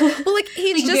 Yeah. Well, like,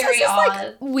 he like, just has this,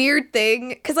 like, weird thing.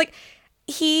 Because, like,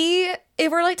 if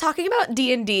we're, like, talking about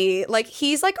D&D, like,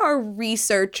 he's, like, our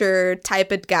researcher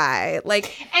type of guy.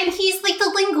 Like, and he's, like, the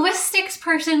linguistics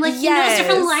person. Like, he knows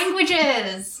different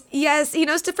languages. Yes, he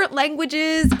knows different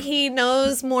languages. He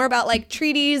knows more about, like,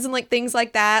 treaties and, like, things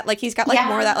like that. Like, he's got, like,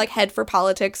 more of that, like, head for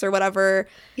politics or whatever.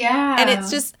 Yeah. And it's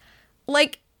just,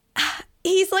 like,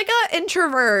 he's, like, an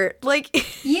introvert. Like,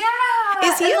 yeah.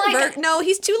 Is he a Virgo? No,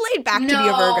 he's too laid back to be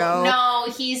a Virgo. No,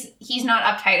 he's not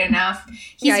uptight enough.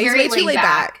 He's very way too laid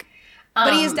back.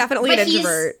 But he is definitely an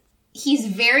introvert. He's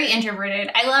very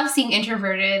introverted. I love seeing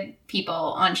introverted people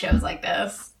on shows like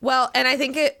this. Well, and I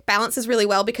think it balances really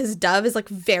well because Dove is, like,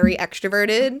 very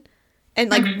extroverted and,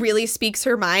 like, really speaks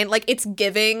her mind. Like, it's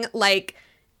giving, like,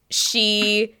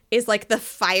 she is, like, the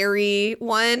fiery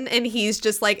one and he's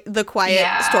just, like, the quiet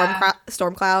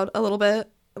storm cloud a little bit.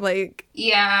 Like,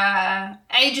 yeah.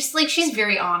 I just, like, she's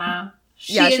very Anna.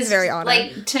 She's very Anna.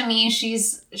 Like, to me,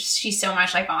 she's so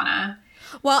much like Anna.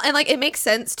 Well, and, like, it makes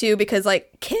sense, too, because,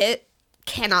 like, Kit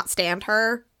cannot stand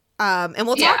her. And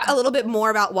we'll talk a little bit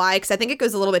more about why, because I think it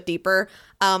goes a little bit deeper.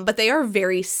 But they are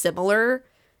very similar.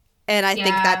 And I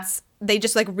think they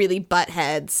just, like, really butt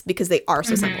heads because they are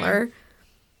so similar.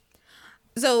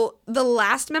 So the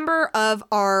last member of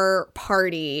our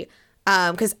party,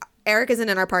 because Eric isn't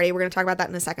in our party. We're going to talk about that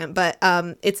in a second. But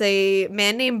it's a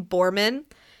man named Borman.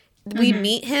 We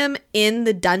meet him in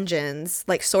the dungeons.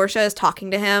 Like, Sorsha is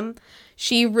talking to him.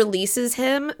 She releases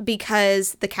him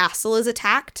because the castle is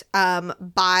attacked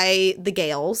by the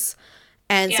Gales.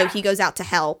 And so he goes out to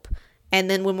help. And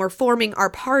then when we're forming our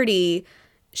party,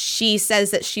 she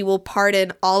says that she will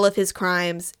pardon all of his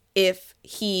crimes if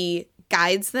he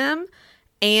guides them.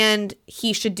 And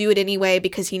he should do it anyway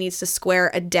because he needs to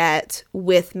square a debt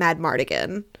with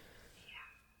Madmartigan.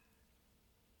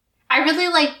 I really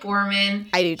like Borman.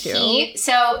 I do too.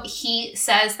 He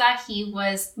says that he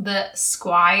was the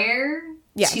squire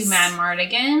to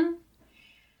Madmartigan.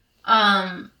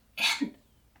 And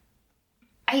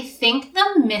I think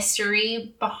the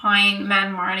mystery behind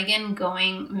Madmartigan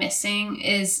going missing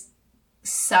is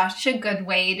such a good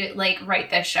way to, like, write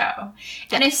the show.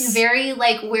 Yes. And it's very,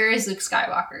 like, where is Luke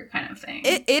Skywalker kind of thing.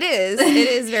 It is. It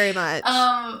is very much.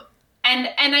 And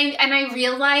I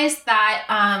realized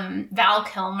that Val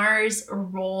Kilmer's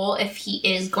role, if he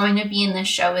is going to be in this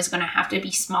show, is going to have to be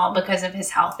small because of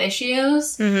his health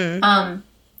issues. Mm-hmm.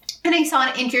 And I saw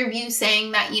an interview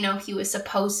saying that, you know, he was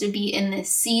supposed to be in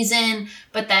this season,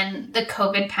 but then the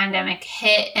COVID pandemic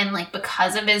hit, and, like,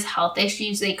 because of his health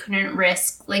issues, they couldn't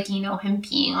risk, like, you know, him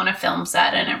being on a film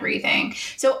set and everything.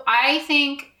 So I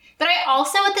think, but I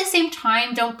also at the same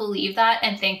time don't believe that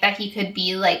and think that he could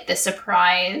be, like, the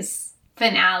surprise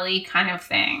finale kind of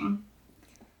thing.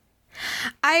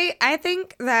 I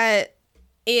think that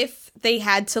if they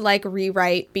had to, like,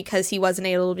 rewrite because he wasn't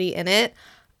able to be in it,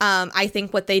 I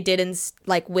think what they did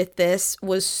with this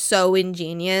was so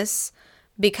ingenious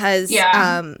because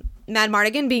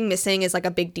Madmartigan being missing is, like,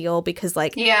 a big deal because,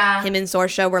 like, him and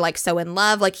Sorsha were, like, so in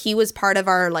love. Like, he was part of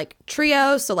our, like,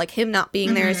 trio, so, like, him not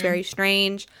being there is very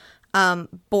strange.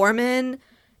 Borman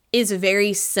is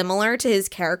very similar to his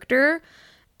character,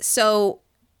 so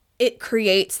it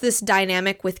creates this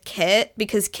dynamic with Kit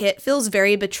because Kit feels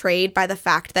very betrayed by the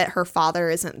fact that her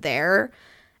father isn't there.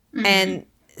 And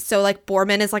so, like,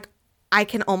 Borman is, like, I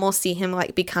can almost see him,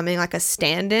 like, becoming, like, a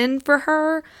stand-in for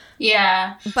her.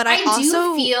 Yeah. But I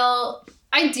also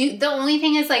the only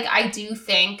thing is, like, I do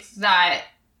think that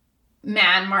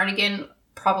Madmartigan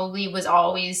probably was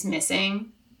always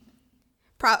missing.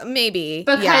 Maybe.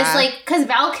 Because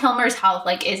Val Kilmer's health,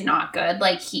 like, is not good.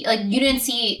 Like, you didn't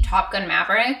see Top Gun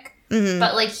Maverick,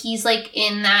 but, like, he's, like,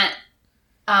 in that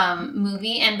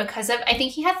movie, and because of, I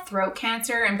think he had throat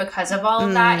cancer, and because of all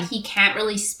of that, he can't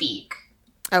really speak.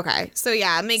 Okay, so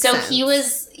yeah, it makes sense. So he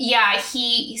was,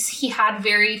 he had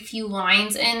very few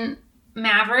lines in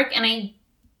Maverick, and I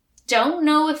don't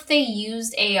know if they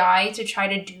used AI to try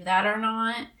to do that or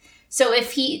not. So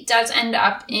if he does end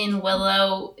up in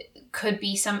Willow, could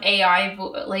be some AI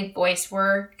voice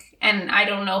work, and I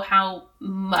don't know how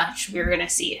much we're gonna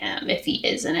see him if he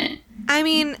is in it. I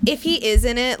mean, if he is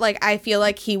in it, like, I feel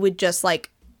like he would just, like,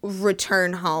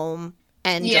 return home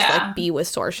and just, like, be with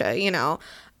Sorsha, you know?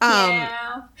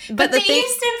 But they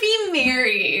used to be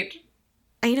married.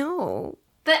 I know.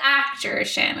 The actor,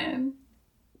 Shannon.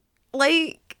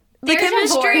 Like, the they're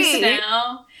chemistry.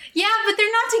 Now. Yeah, but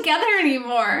they're not together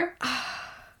anymore.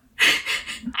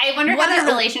 I wonder how their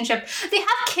relationship... They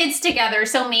have kids together,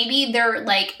 so maybe they're,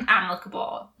 like,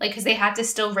 amicable. Like, because they had to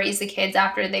still raise the kids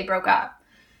after they broke up.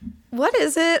 What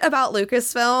is it about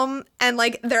Lucasfilm and,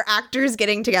 like, their actors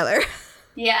getting together?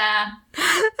 Yeah.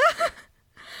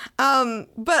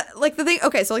 But, like, the thing...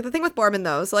 Okay, so, like, the thing with Borman,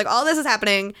 though. So, like, all this is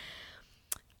happening.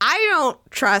 I don't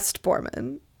trust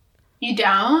Borman. You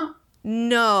don't?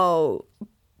 No.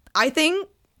 I think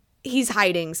he's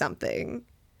hiding something.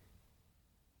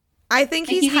 I think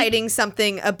he's hiding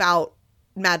something about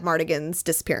Madmartigan's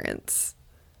disappearance.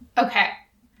 Okay.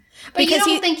 But because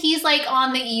you don't think he's, like,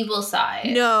 on the evil side?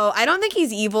 No, I don't think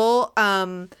he's evil.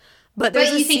 But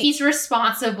you think he's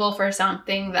responsible for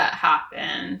something that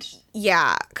happened?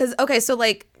 Yeah. Because, okay, so,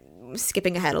 like,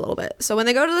 skipping ahead a little bit. So when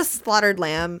they go to the slaughtered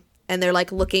lamb and they're,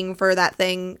 like, looking for that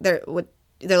thing, they're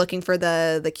looking for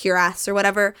the cuirass or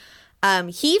whatever,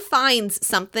 he finds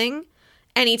something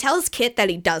and he tells Kit that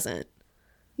he doesn't.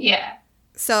 Yeah.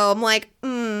 So I'm like,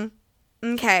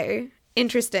 okay,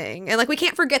 interesting. And, like, we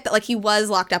can't forget that, like, he was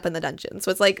locked up in the dungeon.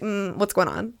 So it's like, what's going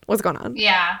on? What's going on?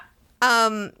 Yeah.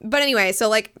 But anyway, so,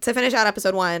 like, to finish out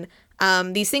episode 1,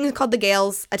 these things called the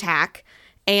Gales attack,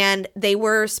 and they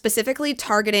were specifically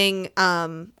targeting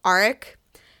Arik,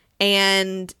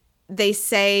 and they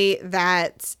say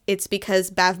that it's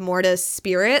because Bavmorda's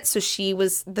spirit, so she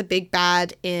was the big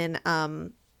bad in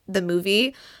the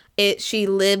movie. She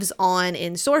lives on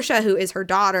in Sorsha, who is her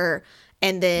daughter,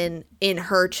 and then in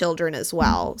her children as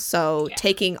well. So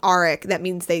taking Arik, that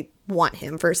means they want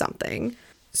him for something.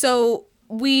 So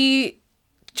we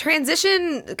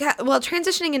transitioning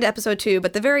into episode 2,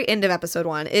 but the very end of episode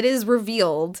 1, it is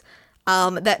revealed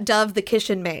that Dove the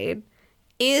Kitchen Maid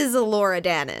is Elora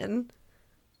Danan.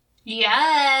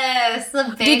 Yes,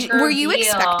 the big Were you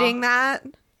expecting that?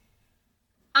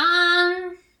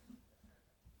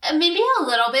 Maybe a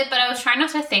little bit, but I was trying not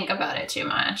to think about it too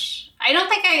much. I don't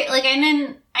think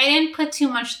I didn't put too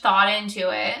much thought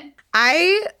into it.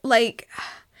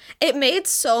 It made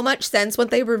so much sense when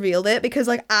they revealed it, because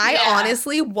I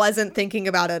honestly wasn't thinking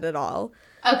about it at all.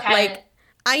 Okay.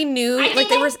 I knew I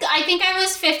think I was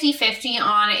 50-50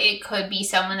 on it could be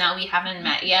someone that we haven't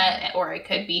met yet, or it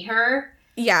could be her.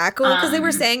 Yeah, cool, because they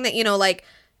were saying that,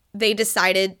 they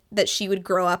decided that she would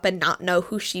grow up and not know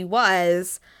who she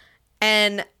was.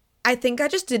 And I think I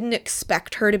just didn't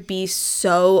expect her to be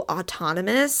so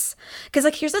autonomous. Because,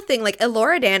 here's the thing,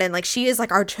 Elora Danan, she is,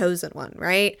 our chosen one,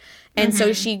 right? And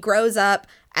so she grows up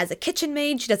as a kitchen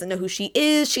maid. She doesn't know who she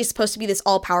is. She's supposed to be this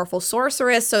all-powerful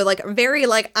sorceress. So, very,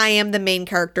 I am the main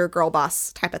character, girl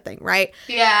boss type of thing, right?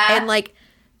 Yeah. And,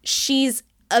 she's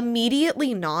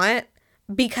immediately not,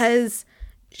 because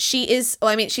she is,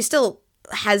 she still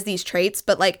has these traits,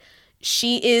 but,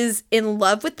 she is in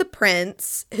love with the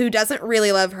prince, who doesn't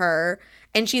really love her,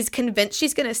 and she's convinced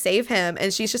she's gonna save him,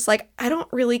 and she's just I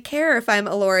don't really care if I'm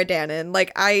Elora Danan.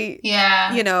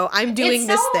 I'm doing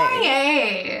this thing.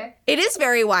 YA. It is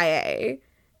very YA.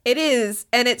 It is,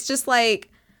 and it's just I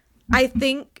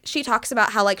think she talks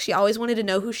about how she always wanted to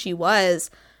know who she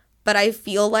was, but I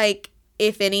feel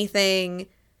if anything,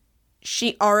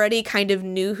 she already kind of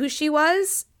knew who she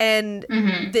was, and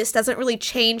this doesn't really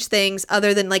change things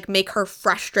other than make her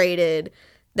frustrated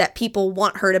that people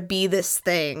want her to be this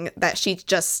thing that she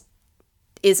just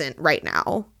isn't right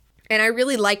now. And I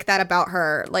really like that about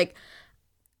her.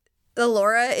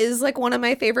 Elora is one of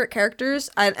my favorite characters,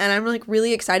 and I'm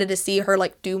really excited to see her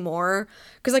do more,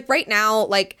 because right now,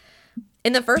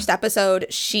 in the first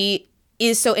episode, she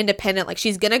is so independent.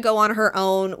 She's gonna go on her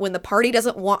own. When the party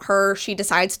doesn't want her, she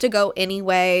decides to go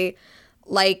anyway.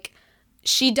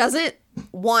 She doesn't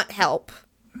want help.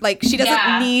 She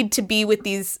doesn't need to be with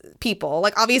these people.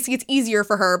 Obviously it's easier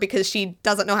for her because she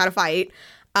doesn't know how to fight.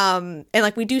 And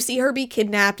we do see her be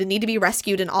kidnapped and need to be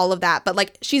rescued and all of that,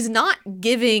 but she's not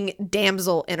giving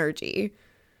damsel energy.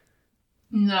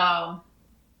 No,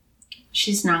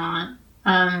 she's not.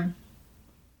 And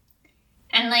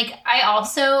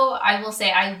I will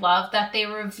say I love that they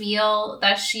reveal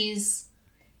that she's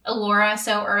Elora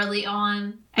so early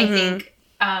on. I think,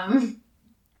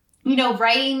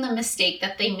 writing the mistake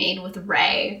that they made with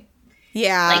Rey.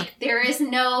 Yeah. There is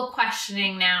no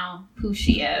questioning now who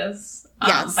she is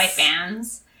by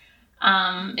fans.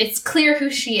 It's clear who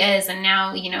she is, and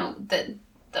now, the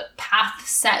path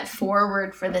set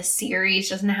forward for the series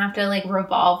doesn't have to,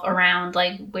 revolve around,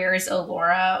 where is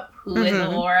Elora? Who is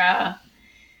Elora?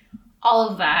 All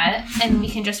of that. And we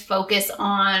can just focus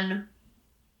on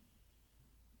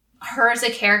her as a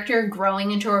character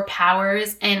growing into her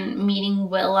powers and meeting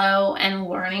Willow and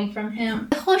learning from him.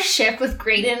 The whole ship with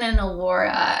Graydon and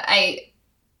Elora, I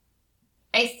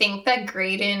think that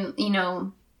Graydon,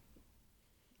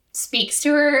 speaks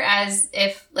to her as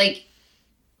if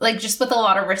just with a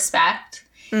lot of respect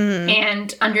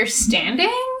and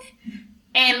understanding.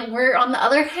 And where on the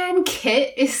other hand,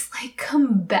 Kit is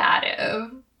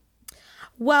combative.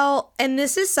 Well, and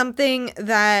this is something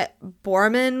that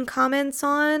Boorman comments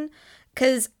on,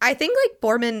 because I think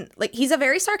Boorman, he's a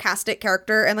very sarcastic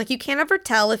character, and you can't ever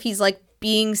tell if he's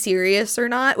being serious or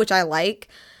not, which I like.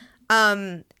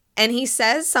 And he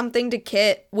says something to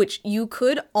Kit which you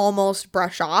could almost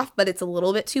brush off, but it's a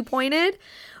little bit too pointed,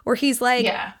 where he's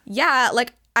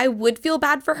I would feel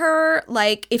bad for her,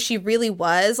 if she really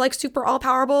was, super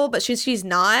all-powerful, but she's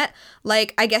not. I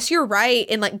guess you're right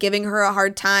in, giving her a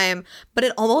hard time, but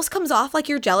it almost comes off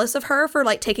you're jealous of her for,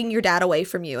 taking your dad away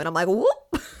from you. And I'm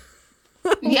whoop.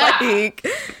 Yeah.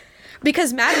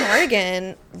 Because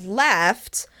Madmartigan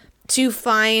left to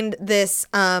find this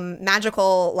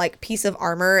magical, piece of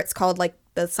armor. It's called,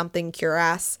 the something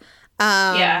cuirass.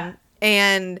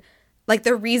 And,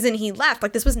 the reason he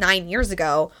left, this was 9 years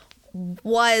ago,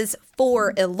 was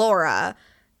for Elora.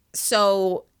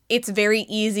 So it's very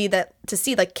easy to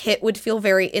see Kit would feel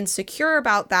very insecure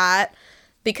about that,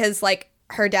 because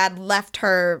her dad left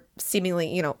her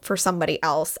seemingly, for somebody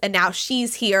else, and now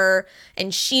she's here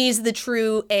and she's the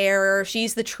true heir,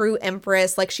 she's the true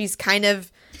empress. She's kind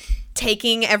of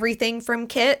taking everything from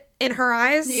Kit in her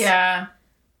eyes. Yeah.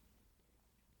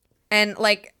 And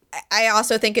I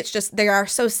also think it's just they are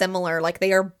so similar.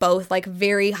 They are both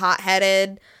very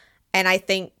hot-headed. And I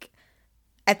think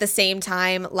at the same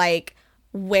time,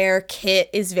 where Kit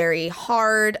is very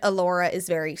hard, Elora is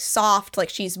very soft. Like,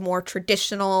 she's more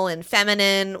traditional and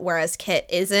feminine, whereas Kit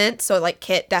isn't. So, like,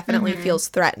 Kit definitely feels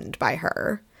threatened by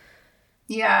her.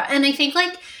 Yeah, and I think,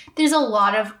 like, there's a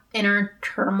lot of inner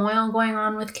turmoil going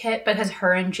on with Kit because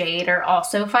her and Jade are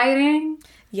also fighting.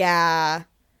 Yeah.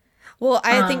 Well,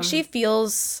 I think she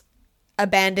feels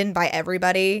abandoned by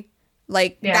everybody.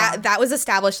 Like, that was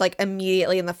established, like,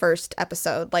 immediately in the first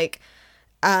episode. Like,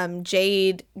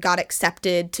 Jade got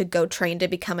accepted to go train to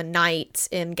become a knight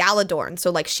in Galadorn.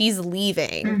 So, like, she's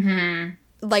leaving,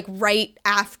 like, right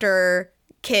after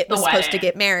Kit was supposed to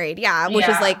get married. Yeah, which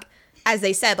is, like, as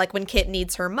they said, like, when Kit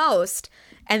needs her most.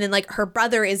 And then, like, her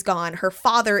brother is gone, her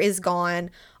father is gone,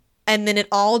 and then it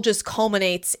all just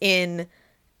culminates in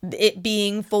it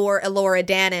being for Elora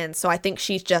Danan. So I think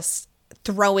she's just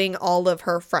throwing all of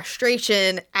her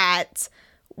frustration at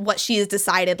what she has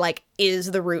decided, like,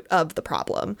 is the root of the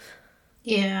problem.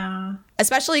 Yeah.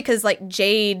 Especially because, like,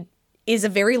 Jade is a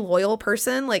very loyal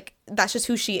person. Like, that's just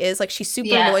who she is. Like, she's super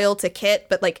loyal to Kit,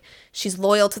 but, like, she's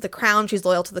loyal to the crown, she's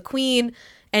loyal to the queen.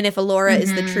 And if Elora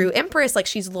is the true empress, like,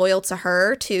 she's loyal to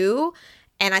her, too.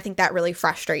 And I think that really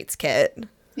frustrates Kit.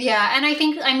 Yeah, and I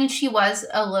think, I mean, she was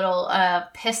a little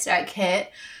pissed at Kit.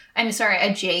 I'm sorry,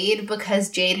 at Jade, because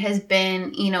Jade has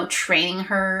been, you know, training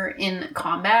her in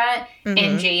combat.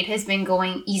 And Jade has been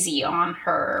going easy on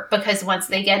her. Because once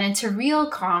they get into real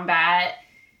combat,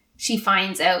 she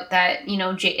finds out that, you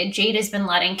know, Jade has been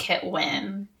letting Kit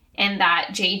win. And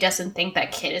that Jade doesn't think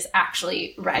that Kit is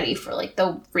actually ready for, like,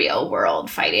 the real world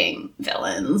fighting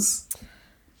villains.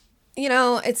 You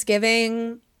know, it's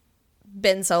giving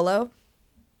Ben Solo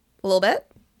a little bit.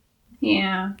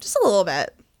 Yeah. Just a little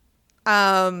bit.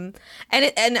 And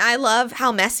I love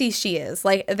how messy she is.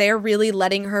 Like, they're really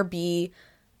letting her be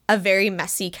a very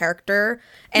messy character.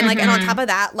 And, like, and on top of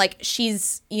that, like,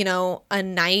 she's, you know, a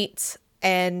knight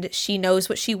and she knows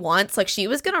what she wants. Like, she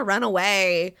was gonna run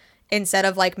away instead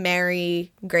of, like,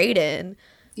 marry Graydon.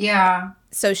 Yeah.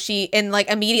 So and, like,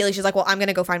 immediately she's like, well, I'm going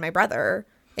to go find my brother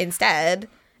instead.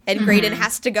 And Graydon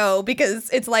has to go because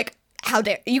it's like, how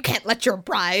dare you can't let your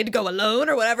bride go alone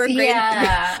or whatever.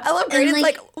 Yeah. I love Graydon's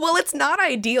like, well, it's not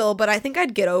ideal, but I think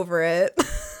I'd get over it.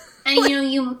 And,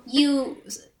 you know,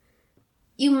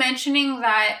 you mentioning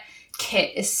that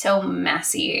Kit is so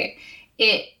messy.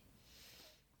 We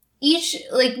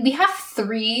have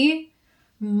 3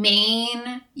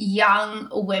 main young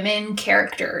women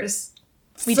characters.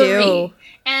 We do.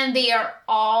 And they are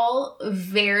all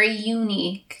very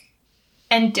unique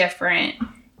and different.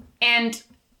 And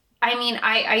I mean,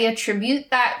 I attribute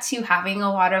that to having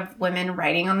a lot of women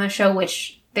writing on the show,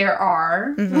 which there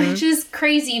are, which is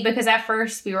crazy because at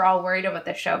first we were all worried about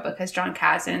the show because Jon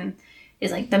Kasdan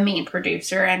is, like, the main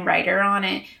producer and writer on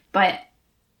it. But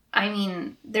I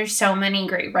mean, there's so many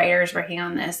great writers working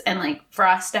on this. And, like, for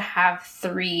us to have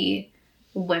 3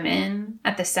 women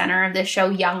at the center of this show,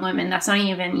 young women, that's not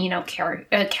even, you know,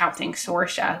 counting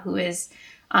Sorsha, who is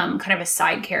kind of a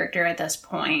side character at this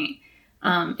point.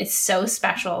 It's so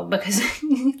special because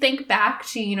you think back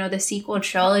to, you know, the sequel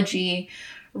trilogy,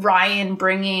 Ryan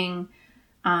bringing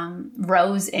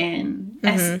Rose in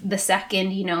as the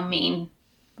second, you know, main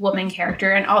woman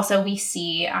character. And also we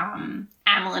see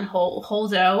Amilyn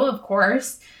Holdo, of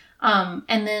course.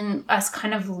 And then us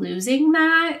kind of losing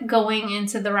that going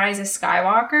into The Rise of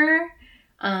Skywalker.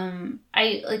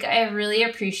 I really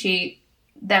appreciate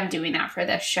them doing that for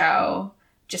this show.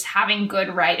 Just having good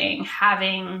writing,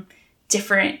 having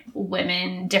different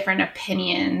women, different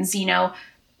opinions, you know,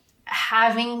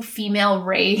 having female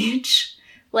rage.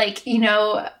 Like, you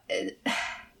know,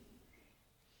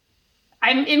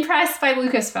 I'm impressed by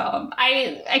Lucasfilm.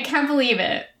 I can't believe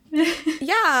it.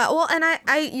 Yeah, well, and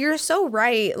I you're so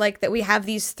right, like, that we have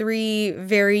these 3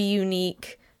 very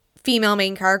unique female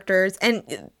main characters,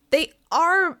 and they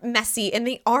are messy and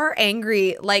they are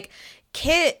angry. Like,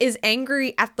 Kit is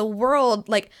angry at the world.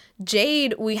 Like,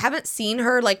 Jade, we haven't seen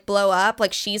her, like, blow up.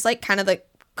 Like, she's, like, kind of the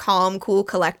calm, cool,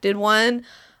 collected one.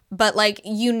 But, like,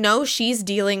 you know, she's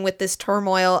dealing with this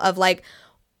turmoil of, like,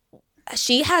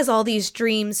 she has all these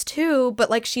dreams too, but,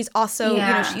 like, she's also, you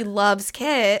know, she loves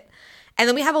Kit. And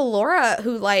then we have Elora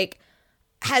who, like,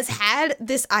 has had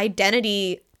this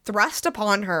identity thrust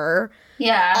upon her.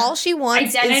 Yeah. All she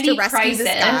wants is to rescue this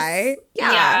guy.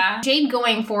 Yeah. Jade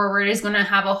going forward is going to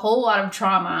have a whole lot of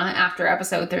trauma after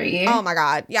episode 3. Oh my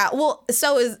God. Yeah. Well,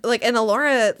 so is, like, and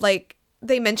Elora, like,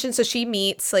 they mentioned, so she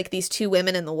meets, like, these 2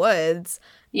 women in the woods.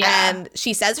 Yeah. And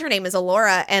she says her name is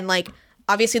Elora, and, like,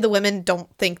 obviously the women don't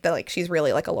think that, like, she's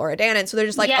really, like, Elora Danan, so they're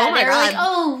just like, oh my God. Like,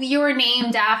 oh, you're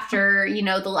named after, you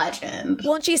know, the legend.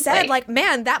 Well, and she said, like,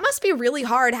 man, that must be really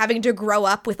hard having to grow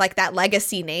up with, like, that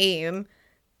legacy name.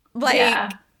 Like, Yeah.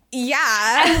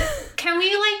 yeah. Can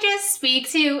we like just speak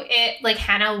to it like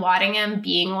Hannah Waddingham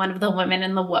being one of the women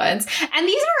in the woods? And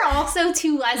these are also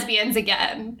two lesbians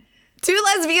again. Two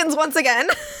lesbians once again.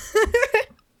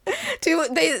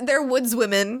 They're woods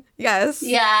women. Yes.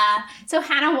 Yeah. So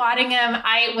Hannah Waddingham,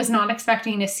 I was not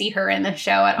expecting to see her in the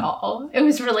show at all. It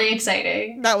was really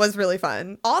exciting. That was really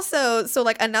fun. Also, so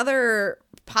like another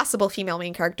possible female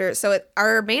main character. So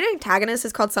our main antagonist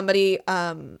is called somebody.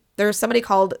 There's somebody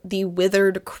called the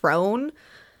Withered Crone.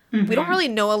 Mm-hmm. We don't really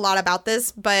know a lot about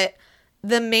this, but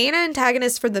the main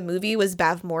antagonist for the movie was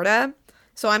Bavmorda.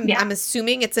 So I'm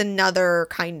assuming it's another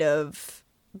kind of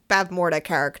Bavmorda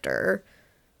character.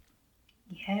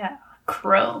 Yeah,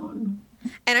 crone.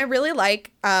 And I really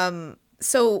like,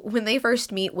 so when they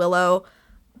first meet Willow,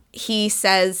 he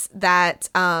says that,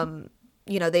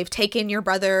 they've taken your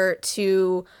brother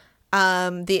to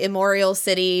the Immemorial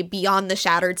City beyond the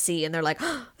Shattered Sea. And they're like,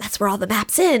 oh, that's where all the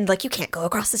maps end. Like, you can't go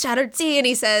across the Shattered Sea. And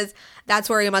he says, that's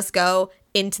where you must go,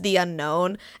 into the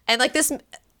unknown. And like this,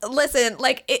 listen,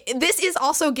 like this is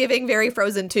also giving very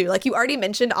Frozen 2. Like you already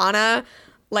mentioned Anna.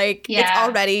 Like, it's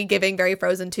already giving very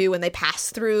Frozen 2 when they pass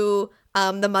through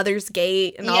the Mother's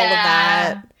Gate and all of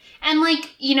that. And,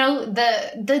 like,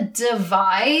 the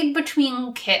divide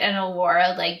between Kit and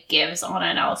Aurora, like, gives Anna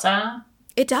and Elsa.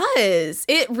 It does.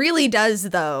 It really does,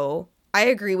 though. I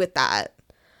agree with that.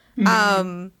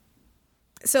 Mm-hmm.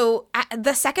 So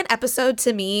the second episode,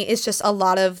 to me, is just a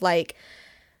lot of, like,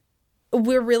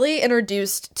 we're really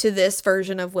introduced to this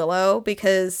version of Willow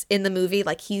because in the movie,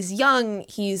 like, he's young,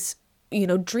 he's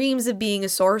dreams of being a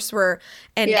sorcerer,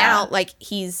 and now like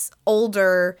he's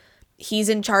older, he's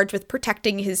in charge with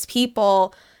protecting his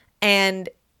people, and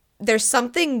there's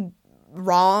something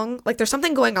wrong, like there's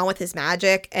something going on with his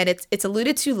magic, and it's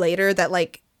alluded to later that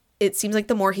like it seems like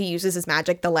the more he uses his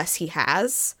magic, the less he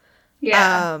has.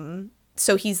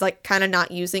 So he's like kind of not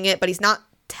using it, but he's not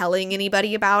telling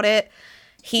anybody about it.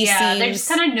 They're just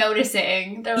kind of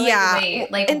noticing. They're like,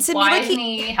 wait, like, and why isn't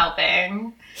he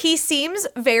helping? He seems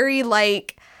very,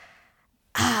 like,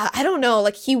 I don't know,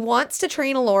 like, he wants to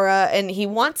train Allura, and he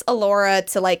wants Allura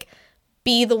to, like,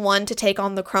 be the one to take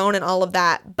on the crone and all of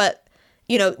that, but,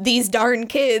 these darn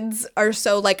kids are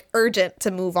so, like, urgent to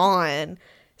move on,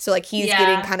 so, like, he's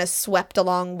getting kind of swept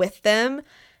along with them,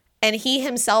 and he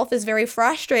himself is very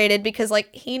frustrated because,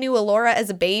 like, he knew Allura as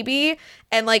a baby,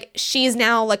 and, like, she's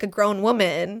now, like, a grown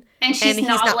woman, and he's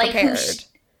not prepared.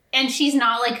 And she's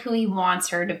not, like, who he wants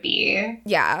her to be.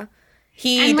 Yeah.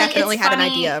 He definitely had an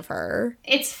idea of her.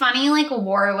 It's funny, like,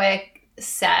 Warwick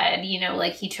said,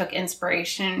 like, he took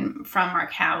inspiration from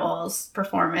Mark Hamill's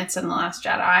performance in The Last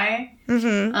Jedi.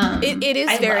 Mm-hmm. It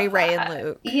is very Rey and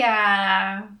Luke.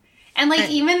 Yeah. And, like,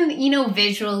 even,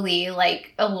 visually,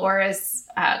 like, Allura's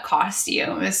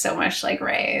costume is so much like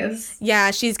Rey's.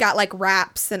 Yeah, she's got, like,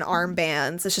 wraps and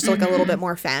armbands. It's just, like, a little bit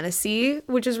more fantasy,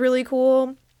 which is really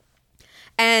cool.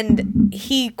 And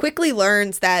he quickly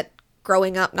learns that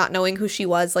growing up, not knowing who she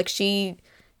was, like, she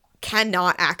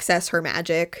cannot access her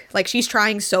magic. Like, she's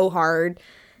trying so hard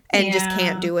and just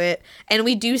can't do it. And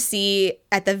we do see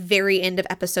at the very end of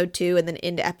episode 2 and then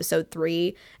into episode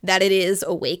 3 that it is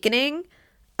awakening.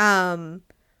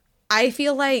 I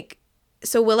feel like,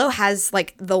 so Willow has,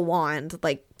 like, the wand,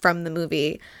 like, from the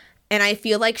movie, and I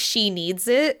feel like she needs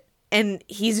it, and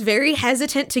he's very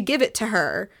hesitant to give it to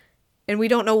her, and we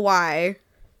don't know why.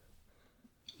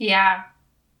 Yeah.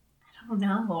 I don't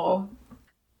know.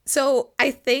 So I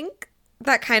think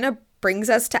that kind of brings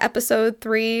us to episode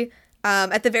 3.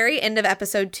 At the very end of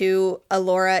episode 2,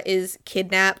 Allura is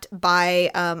kidnapped by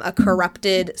a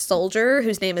corrupted soldier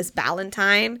whose name is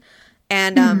Valentine.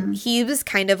 And he was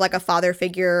kind of like a father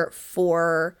figure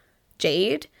for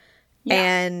Jade. Yeah.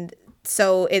 And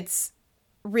so it's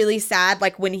really sad,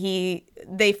 like, when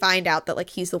they find out that, like,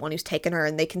 he's the one who's taken her,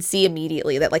 and they can see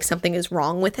immediately that, like, something is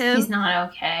wrong with him. He's not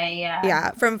okay,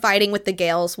 Yeah, from fighting with the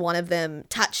Gales, one of them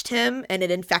touched him, and it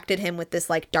infected him with this,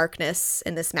 like, darkness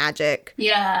and this magic.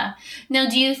 Yeah. Now,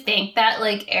 do you think that,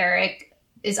 like, Eric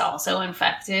is also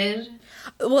infected?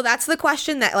 Well, that's the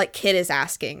question that, like, Kit is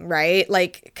asking, right?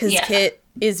 Like, because Kit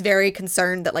is very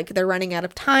concerned that, like, they're running out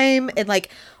of time, and,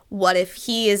 like, what if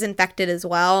he is infected as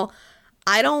well?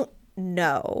 I don't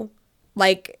know.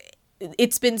 Like,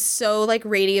 it's been so, like,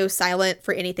 radio silent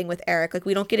for anything with Eric. Like,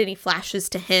 we don't get any flashes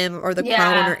to him or the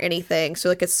crone or anything, so,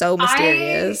 like, it's so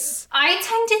mysterious. I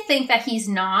tend to think that he's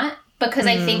not, because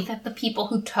I think that the people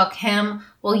who took him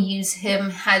will use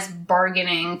him as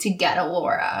bargaining to get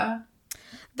Allura.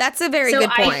 That's a very good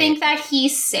point. So I think that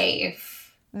he's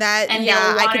safe. And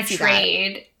they'll want to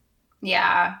trade. That.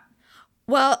 Yeah.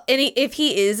 Well, if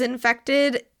he is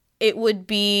infected, it would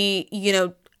be,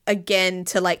 again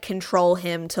to like control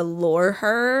him to lure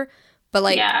her. But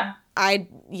like I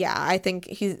think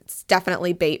he's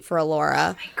definitely bait for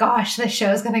Alora. Oh my gosh, the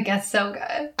show's gonna get so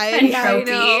good. I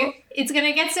know. It's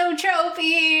gonna get so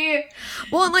tropey.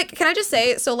 Well, and like, can I just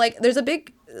say, so like there's a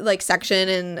big like section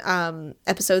in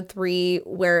episode 3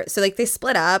 where so like they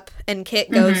split up and Kit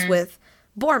goes with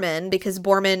Borman because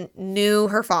Borman knew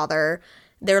her father.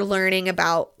 They're learning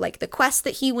about like the quest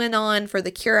that he went on for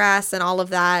the Cuirass and all of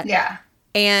that. Yeah.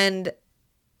 And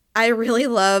I really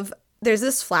love, there's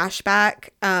this flashback,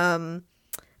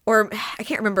 or I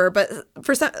can't remember, but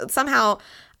for somehow,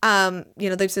 you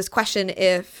know, there's this question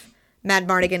if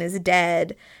Madmartigan is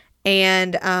dead,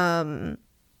 and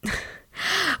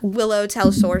Willow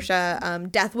tells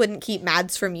Sorsha, death wouldn't keep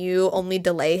Mads from you, only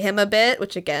delay him a bit,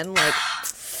 which again, like,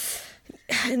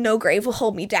 no grave will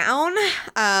hold me down.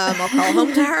 I'll call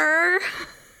home to her.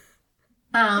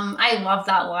 I love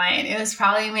that line. It was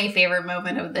probably my favorite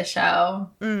moment of the show.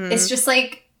 It's just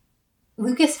like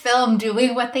Lucasfilm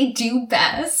doing what they do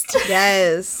best.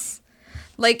 Yes.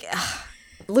 Like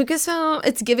Lucasfilm,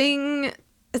 it's giving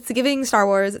Star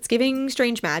Wars, it's giving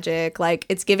Strange Magic, like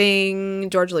it's giving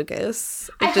George Lucas.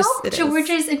 I hope George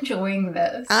is enjoying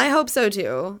this. I hope so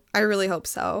too. I really hope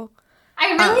so.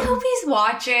 I really hope he's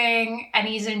watching and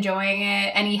he's enjoying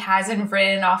it and he hasn't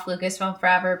written off Lucasfilm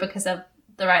forever because of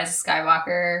The Rise of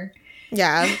Skywalker.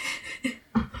 Yeah.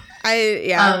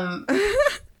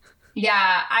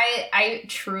 I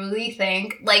truly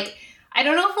think, like, I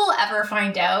don't know if we'll ever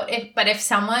find out, but if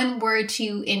someone were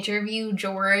to interview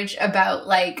George about,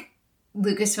 like,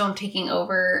 Lucasfilm taking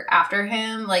over after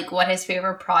him, like, what his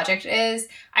favorite project is,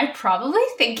 I probably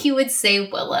think he would say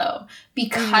Willow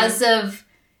because of,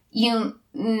 you know,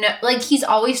 like, he's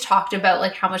always talked about,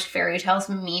 like, how much fairy tales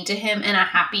mean to him and a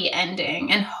happy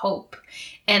ending and hope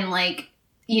and, like,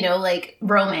 you know, like,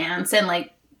 romance and,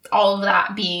 like, all of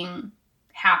that being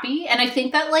happy. And I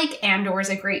think that, like, Andor is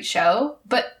a great show,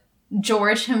 but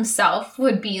George himself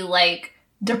would be, like,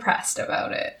 depressed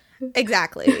about it.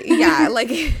 Exactly. Yeah.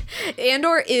 Like,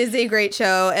 Andor is a great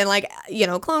show, and, like, you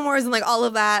know, Clone Wars and, like, all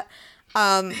of that.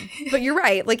 But you're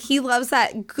right. Like, he loves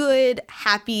that good,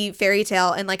 happy fairy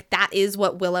tale, and, like, that is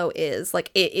what Willow is.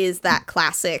 Like, it is that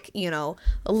classic, you know,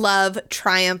 love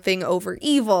triumphing over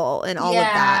evil and all of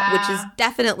that, which is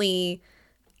definitely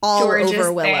all George's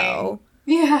over Willow.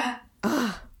 Thing. Yeah.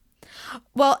 Ugh.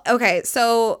 Well, okay,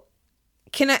 so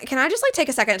can I just like take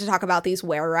a second to talk about these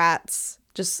were-rats?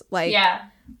 Just like, yeah,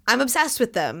 I'm obsessed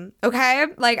with them. Okay,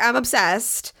 like I'm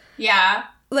obsessed. Yeah.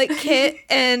 Like Kit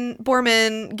and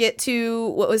Borman get to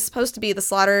what was supposed to be the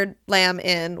Slaughtered Lamb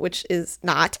Inn, which is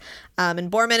not.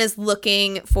 And Borman is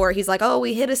looking for, he's like, oh,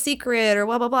 we hid a secret or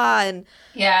blah, blah, blah. And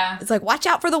yeah, it's like, watch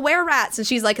out for the were-rats. And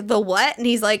she's like, the what? And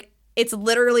he's like, it's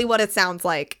literally what it sounds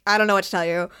like. I don't know what to tell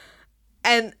you.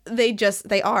 And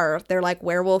they're like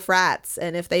werewolf rats.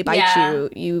 And if they bite you,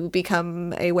 you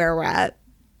become a were-rat.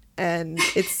 And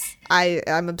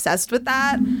I'm obsessed with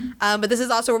that. But this is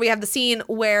also where we have the scene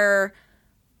where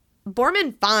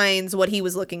Borman finds what he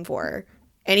was looking for,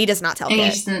 and he does not tell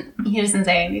Kit. He doesn't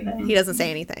say anything. He doesn't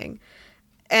say anything.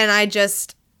 And I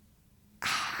just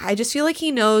feel like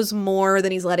he knows more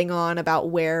than he's letting on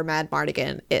about where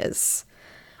Madmartigan is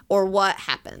or what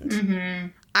happened. Mm-hmm.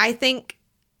 I think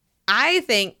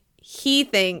he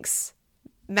thinks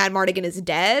Madmartigan is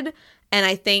dead, and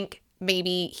I think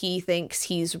maybe he thinks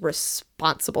he's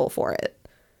responsible for it.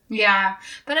 Yeah,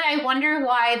 but I wonder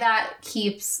why that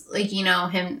keeps, like, you know,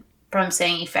 him from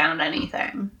saying he found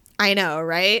anything. I know,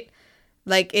 right?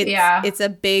 Like, it's a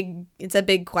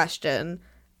big question.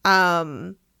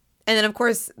 And then, of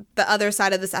course, the other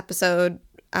side of this episode,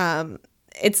 I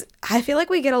feel like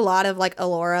we get a lot of, like,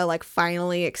 Alora, like,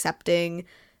 finally accepting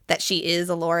that she is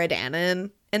Alora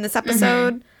Dannon in this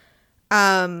episode.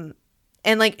 Mm-hmm.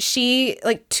 And, like,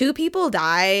 two people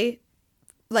die,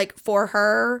 like, for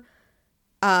her,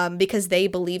 because they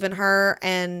believe in her.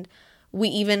 And we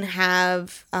even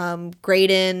have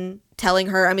Graydon telling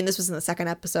her, I mean, this was in the second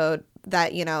episode,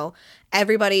 that, you know,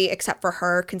 everybody except for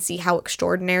her can see how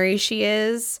extraordinary she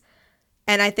is.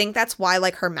 And I think that's why,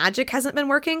 like, her magic hasn't been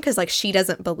working, because, like, she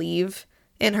doesn't believe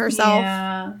in herself.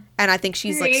 Yeah. And I think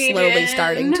she's, Graydon. Like, slowly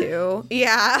starting to.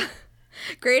 Yeah.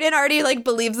 Graydon already, like,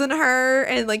 believes in her,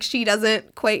 and, like, she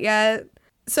doesn't quite yet.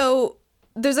 So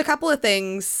there's a couple of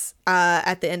things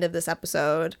at the end of this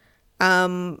episode.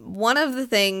 One of the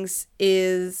things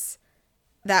is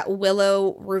that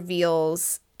Willow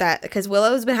reveals that, because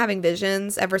Willow's been having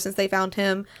visions ever since they found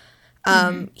him,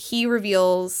 he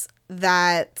reveals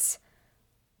that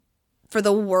for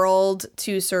the world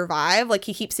to survive, like,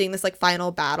 he keeps seeing this, like,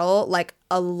 final battle, like,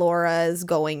 Alora is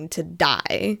going to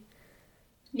die.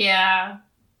 Yeah.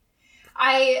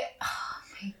 Oh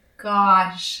my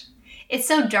gosh. It's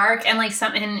so dark, and like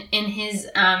some in his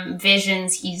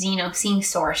visions, he's, you know, seeing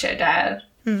Sorsha dead.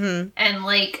 Mm-hmm. And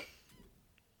like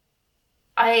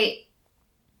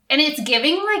and it's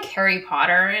giving like Harry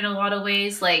Potter in a lot of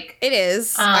ways. Like It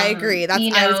is. I agree. That's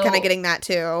you I was know, kind of getting that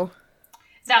too.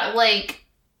 that like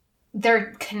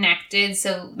they're connected,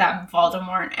 so that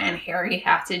Voldemort and Harry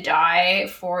have to die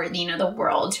for, you know, the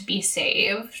world to be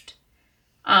saved.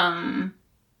 And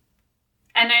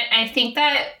I think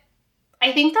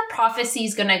the prophecy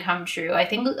is going to come true. I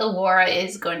think Elora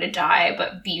is going to die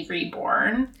but be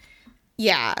reborn.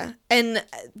 Yeah. And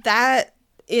that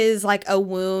is like a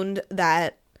wound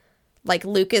that like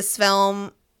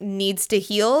Lucasfilm needs to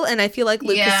heal, and I feel like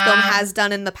Lucasfilm has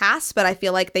done in the past, but I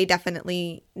feel like they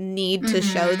definitely need to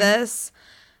show this.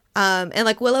 And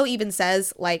like Willow even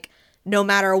says, like, no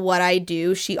matter what I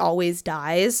do, she always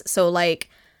dies. So like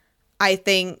I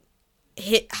think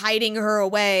hiding her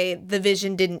away, the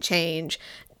Vision didn't change.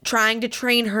 Trying to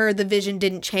train her, the Vision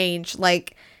didn't change.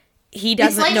 Like, he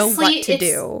doesn't like know what to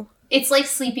do. It's like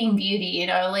Sleeping Beauty, you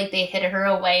know, like they hid her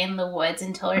away in the woods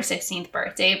until her 16th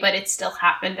birthday, but it still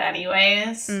happened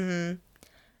anyways. Mm-hmm.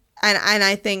 And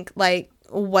I think like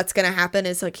what's gonna happen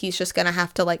is like he's just gonna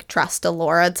have to like trust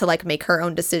Elora to like make her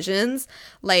own decisions.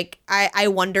 Like I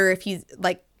wonder if he's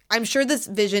like, I'm sure this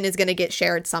vision is gonna get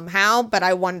shared somehow, but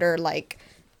I wonder like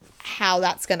how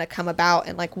that's gonna come about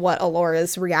and like what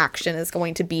Elora's reaction is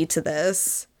going to be to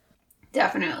this.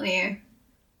 Definitely.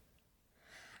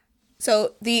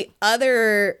 So the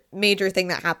other major thing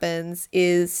that happens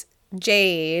is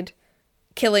Jade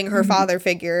killing her father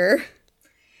figure.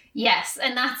 Yes,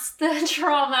 and that's the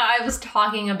trauma I was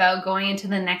talking about going into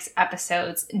the next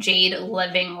episodes. Jade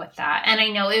living with that. And I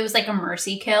know it was like a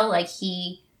mercy kill. Like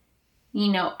he,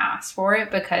 you know, asked for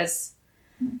it because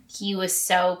he was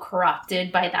so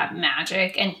corrupted by that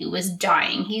magic and he was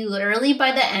dying. He literally,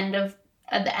 by the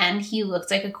end, he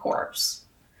looked like a corpse.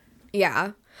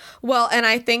 Yeah. Well, and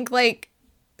I think, like,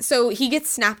 so he gets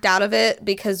snapped out of it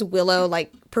because Willow,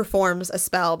 like, performs a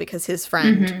spell because his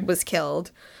friend was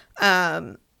killed.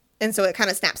 And so it kind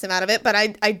of snaps him out of it. But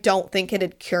I don't think it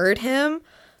had cured him.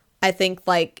 I think,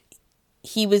 like,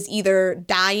 he was either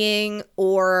dying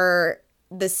or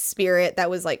the spirit that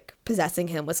was, like, possessing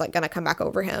him was, like, going to come back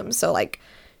over him. So, like,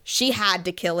 she had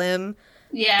to kill him.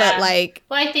 Yeah. But, like...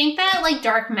 Well, I think that, like,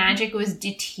 dark magic was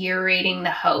deteriorating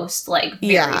the host, like,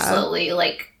 very slowly.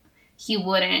 Like, he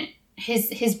wouldn't...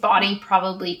 His body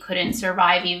probably couldn't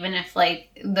survive even if, like,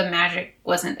 the magic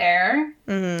wasn't there.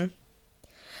 Mm-hmm.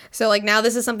 So, like, now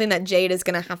this is something that Jade is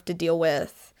going to have to deal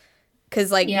with.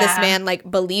 Because, like, this man, like,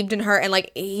 believed in her. And,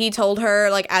 like, he told her,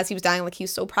 like, as he was dying, like,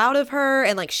 he's so proud of her.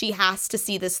 And, like, she has to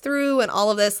see this through and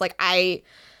all of this. Like, I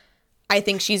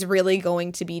think she's really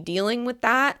going to be dealing with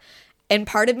that. And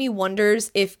part of me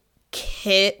wonders if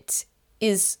Kit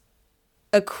is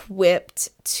equipped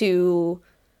to,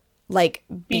 like,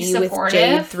 be with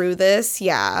Jade through this.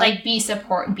 Yeah. Like, be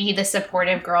the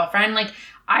supportive girlfriend. Like,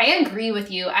 I agree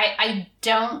with you. I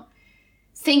don't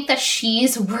think that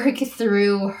she's worked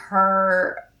through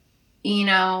her, you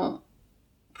know,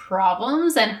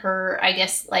 problems and her, I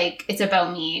guess, like, it's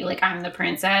about me. Like, I'm the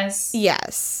princess.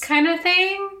 Yes. Kind of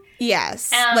thing.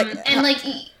 Yes. And, like,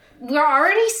 we're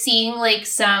already seeing, like,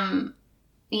 some,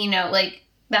 you know, like,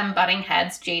 them butting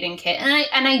heads, Jade and Kit.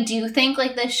 And I do think,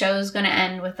 like, the show's going to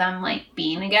end with them, like,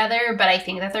 being together. But I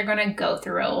think that they're going to go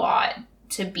through a lot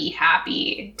to be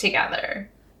happy together.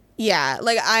 Yeah,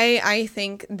 like, I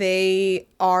think they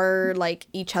are, like,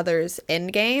 each other's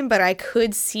endgame. But I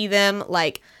could see them,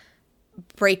 like,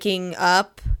 breaking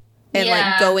up and,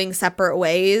 like, going separate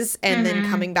ways and then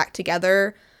coming back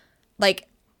together. Like,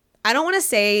 I don't want to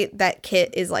say that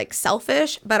Kit is, like,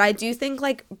 selfish, but I do think,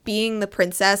 like, being the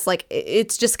princess, like,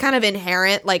 it's just kind of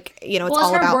inherent. Like, you know, it's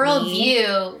all about me.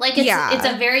 Worldview. Like, it's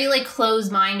a very, like,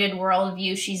 closed-minded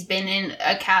worldview. She's been in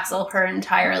a castle her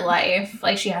entire life.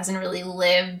 Like, she hasn't really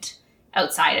lived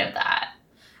outside of that.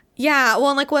 Yeah, well,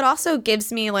 and, like, what also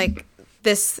gives me, like,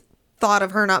 this thought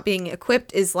of her not being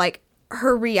equipped is, like,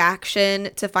 her reaction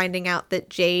to finding out that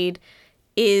Jade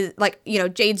is, like, you know,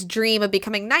 Jade's dream of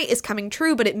becoming knight is coming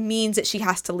true, but it means that she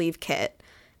has to leave Kit.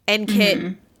 And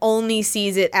Kit only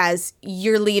sees it as,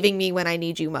 you're leaving me when I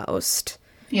need you most.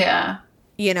 Yeah.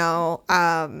 You know?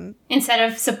 Instead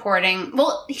of supporting...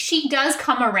 Well, she does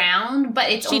come around, but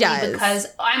it's only because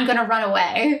I'm going to run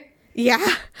away.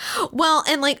 Yeah. Well,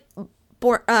 and, like...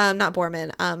 not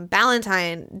Borman,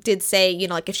 Ballantyne did say, you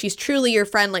know, like, if she's truly your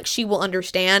friend, like, she will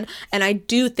understand. And I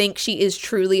do think she is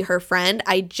truly her friend.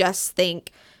 I just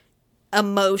think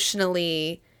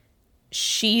emotionally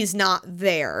she's not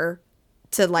there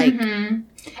to like And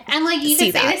like you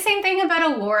could say the same thing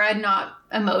about Aurora not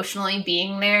emotionally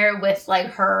being there with like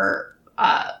her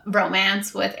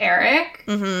romance with Eric.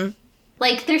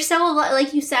 Like they're so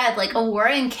like you said, like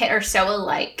Aurora and Kit are so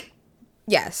alike.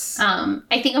 Yes.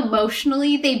 I think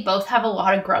emotionally they both have a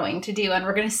lot of growing to do, and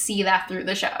we're gonna see that through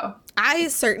the show. I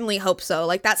certainly hope so.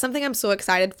 Like that's something I'm so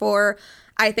excited for.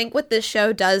 I think what this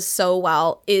show does so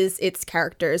well is its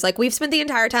characters. Like we've spent the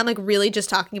entire time like really just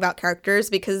talking about characters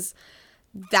because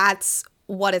that's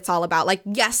what it's all about. Like,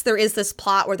 yes, there is this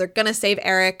plot where they're gonna save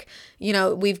Eric. You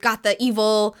know, we've got the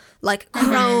evil like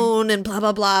crone and blah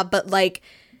blah blah. But like,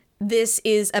 this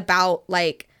is about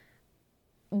like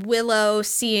Willow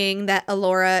seeing that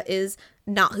Elora is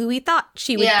not who we thought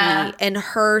she would be, and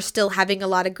her still having a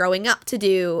lot of growing up to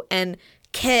do, and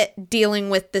Kit dealing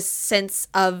with this sense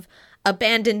of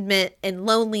abandonment and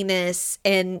loneliness,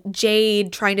 and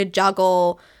Jade trying to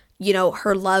juggle, you know,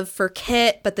 her love for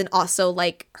Kit, but then also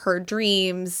like her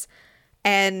dreams.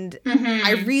 And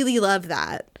I really love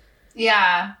that.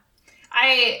 Yeah.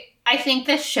 I think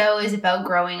this show is about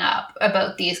growing up,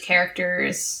 about these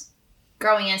characters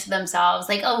growing into themselves.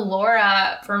 Like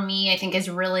Elora, for me, I think is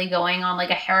really going on like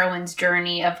a heroine's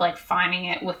journey of like finding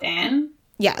it within.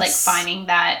 Yes. Like finding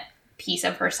that piece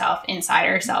of herself inside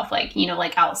herself, like, you know,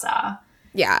 like Elsa.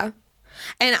 Yeah.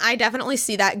 And I definitely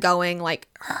see that going, like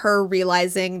her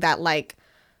realizing that like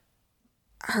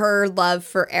her love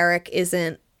for Eric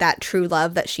isn't that true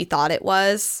love that she thought it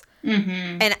was.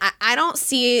 And I don't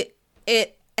see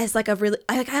it as like a really,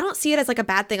 like, I don't see it as like a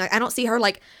bad thing. Like I don't see her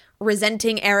like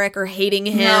resenting Eric or hating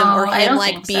him or him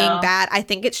like being bad. I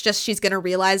think it's just she's gonna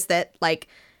realize that like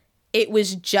it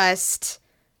was just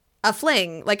a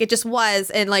fling, like it just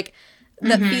was, and like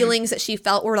the feelings that she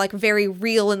felt were like very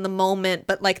real in the moment,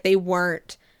 but like they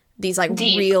weren't these like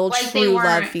deep, real like, true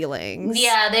love feelings.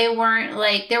 Yeah, they weren't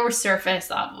like, they were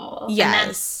surface level.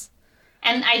 Yes.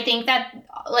 And I think that,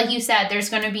 like you said, there's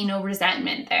going to be no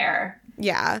resentment there.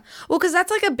 Yeah. Well, because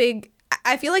that's like a big,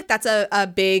 I feel like that's a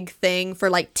big thing for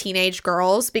like teenage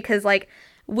girls, because like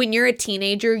when you're a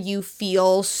teenager, you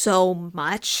feel so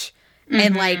much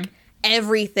and like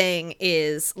everything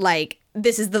is like,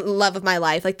 this is the love of my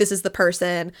life, like this is the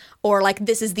person, or like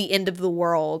this is the end of the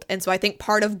world. And so I think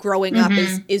part of growing up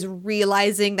is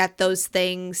realizing that those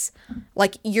things,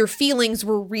 like your feelings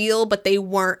were real, but they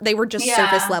were just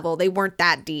surface level. They weren't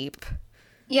that deep.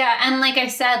 Yeah, and like I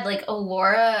said, like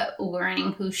Elora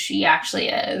learning who she actually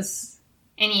is.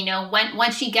 And you know,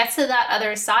 when she gets to that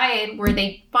other side where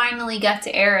they finally get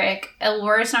to Eric,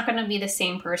 Elora's not going to be the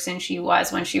same person she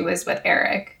was when she was with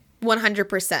Eric.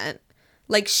 100%.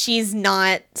 Like, she's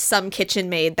not some kitchen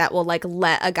maid that will, like,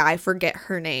 let a guy forget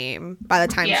her name by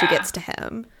the time she gets to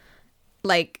him.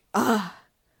 Like, a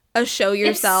show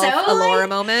yourself Elora like,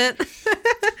 moment.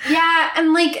 Yeah,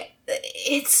 and, like,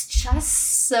 it's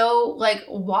just so, like,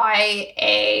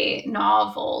 YA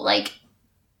novel. Like,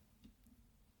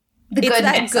 the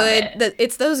goodness of it.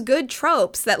 It's those good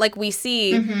tropes that, like, we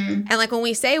see. And, like, when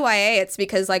we say YA, it's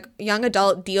because, like, young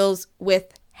adult deals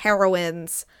with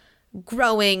heroines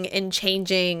growing and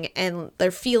changing and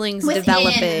their feelings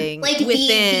developing, like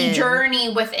the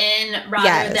journey within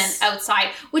rather than outside,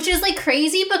 which is like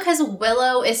crazy because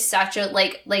Willow is such a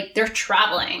like they're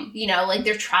traveling, you know, like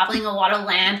they're traveling a lot of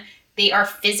land. They are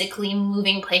physically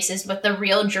moving places, but the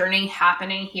real journey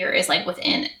happening here is like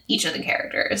within each of the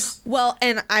characters. Well,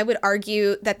 and I would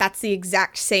argue that that's the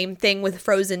exact same thing with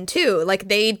Frozen too. Like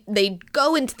they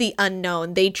go into the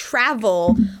unknown, they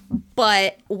travel,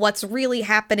 but what's really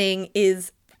happening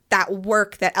is that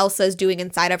work that Elsa is doing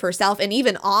inside of herself, and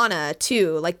even Anna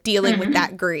too, like dealing with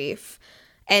that grief.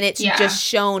 And it's just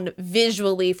shown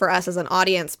visually for us as an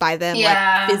audience by them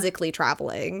like physically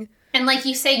traveling. And like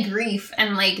you say, grief,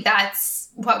 and like that's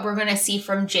what we're going to see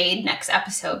from Jade next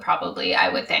episode, probably, I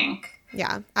would think.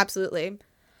 Yeah, absolutely.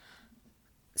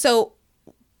 So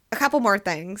a couple more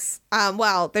things.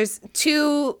 Well, there's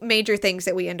two major things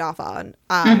that we end off on.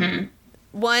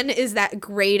 One is that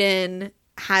Graydon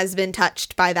has been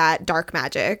touched by that dark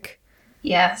magic.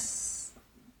 Yes.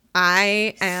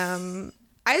 I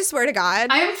swear to God,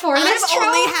 I'm for this I've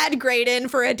only had Graydon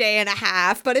for a day and a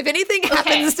half, but if anything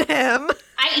happens to him...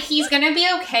 he's going to be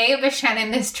okay, but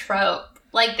Shannon, this trope,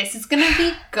 like, this is going to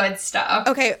be good stuff.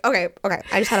 Okay.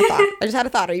 I just had a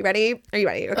thought. Are you ready?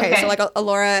 Okay, so, like,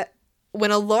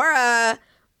 when Elora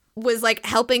was, like,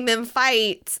 helping them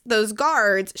fight those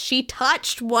guards, she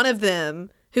touched one of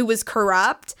them who was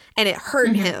corrupt, and it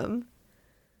hurt him.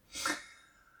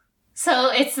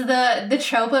 So it's the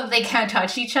trope of they can't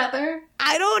touch each other?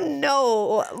 I don't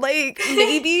know. Like,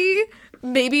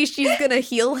 maybe she's gonna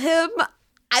heal him.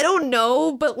 I don't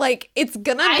know, but like it's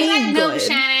gonna be I good. know,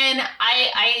 Shannon.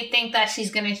 I think that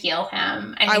she's gonna heal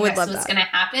him. I I think would that's love what's that. gonna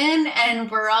happen, and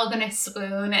we're all gonna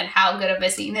swoon at how good of a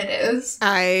scene it is.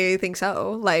 I think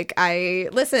so. Like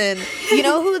listen, you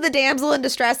know who the damsel in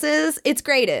distress is? It's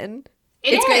Graydon.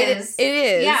 It's Graydon. It It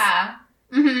is. Yeah.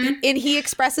 Mm-hmm. And he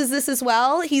expresses this as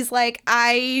well. He's like,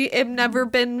 I have never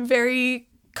been very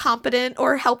competent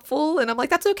or helpful. And I'm like,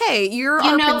 that's okay. You're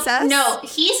our princess. No,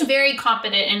 he's very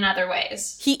competent in other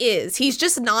ways. He is. He's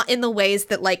just not in the ways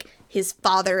that like his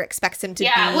father expects him to be.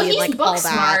 Well, he's like, book all that.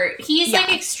 smart. He's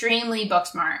like extremely book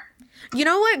smart. You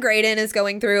know what Graydon is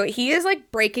going through? He is like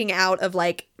breaking out of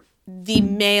like the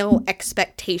male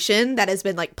expectation that has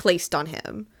been like placed on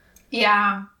him.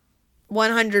 Yeah.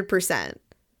 100%.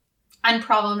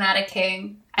 Unproblematic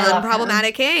king. I love him.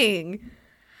 Unproblematic king.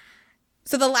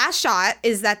 So the last shot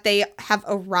is that they have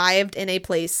arrived in a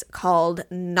place called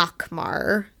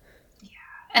Nockmaar.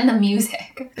 And the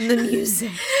music. And the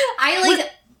music.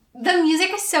 The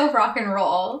music is so rock and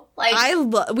roll. Like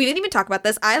we didn't even talk about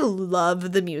this. I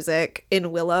love the music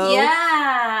in Willow.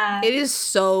 Yeah. It is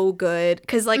so good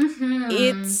cuz like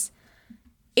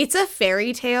it's a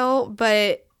fairy tale,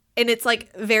 and it's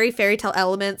like very fairy tale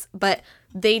elements, but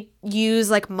they use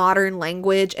like modern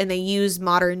language and they use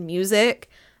modern music.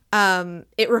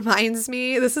 It reminds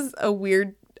me, this is a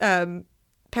weird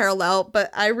parallel, but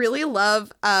I really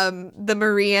love the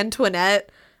Marie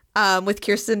Antoinette with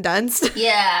Kirsten Dunst.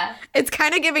 Yeah. It's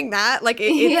kind of giving that, like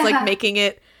it's like making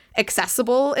it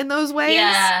accessible in those ways.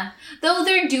 Yeah. Though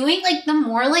they're doing like the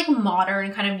more like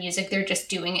modern kind of music, they're just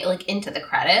doing it like into the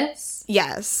credits.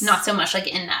 Yes. Not so much like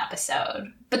in the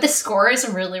episode. But the score is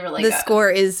really, really good. The score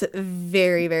is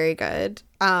very, very good.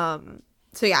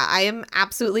 So yeah, I am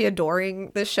absolutely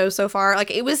adoring this show so far.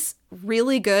 Like it was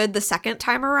really good the second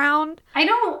time around. I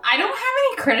don't have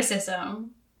any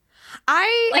criticism.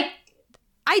 I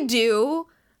do.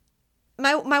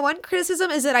 My one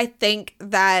criticism is that I think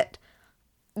that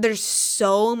there's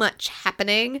so much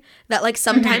happening that like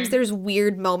sometimes there's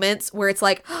weird moments where it's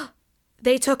like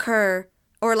they took her,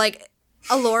 or like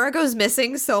Alora goes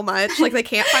missing so much, like they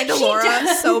can't find Alora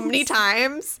so many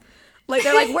times. Like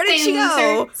they're like, where did she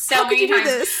go? How could you do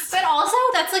this? But also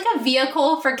that's like a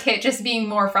vehicle for Kit just being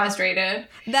more frustrated.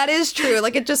 That is true.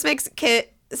 Like it just makes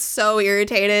Kit so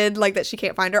irritated, like that she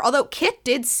can't find her. Although Kit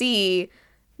did see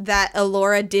that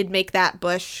Alora did make that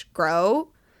bush grow,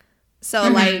 so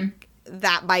like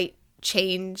that might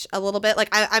change a little bit. Like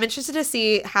I'm interested to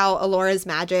see how Alora's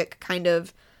magic kind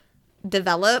of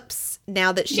develops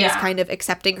now that she's kind of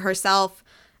accepting herself.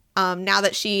 Now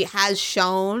that she has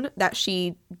shown that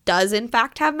she does in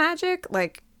fact have magic,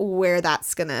 like where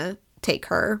that's gonna take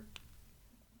her.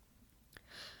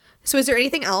 So is there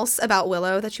anything else about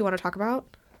Willow that you want to talk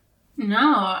about? No,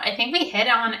 I think we hit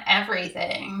on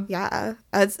everything. Yeah,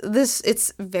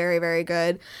 it's very, very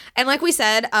good. And like we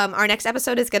said, our next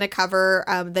episode is going to cover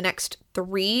the next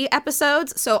 3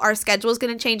 episodes. So our schedule is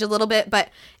going to change a little bit, but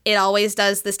it always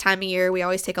does this time of year. We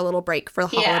always take a little break for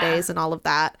the holidays and all of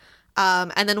that.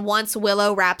 And then once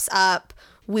Willow wraps up,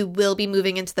 we will be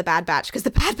moving into the Bad Batch, because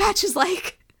the Bad Batch is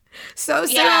like so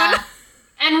soon. Yeah.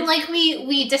 And like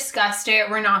we discussed it,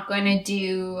 we're not going to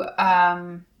do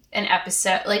an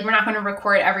episode, like we're not going to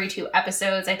record every 2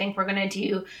 episodes. I think we're going to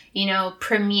do,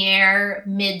 premiere,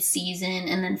 mid-season,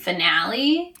 and then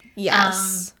finale.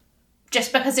 Yes.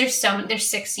 Just because there's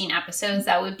 16 episodes,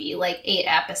 that would be like 8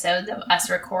 episodes of us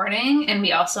recording, and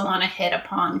we also want to hit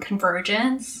upon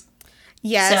Convergence.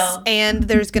 Yes, and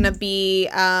there's going to be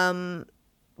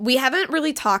we haven't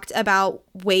really talked about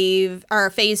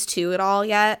phase 2 at all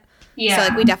yet. Yeah. So,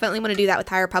 like, we definitely want to do that with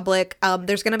High Republic.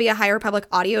 There's going to be a High Republic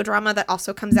audio drama that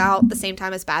also comes out the same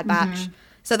time as Bad Batch.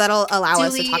 So that'll allow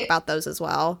us to talk about those as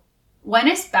well. When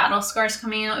is Battle Scars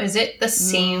coming out? Is it the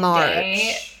same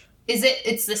day?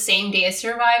 It's the same day as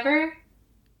Survivor?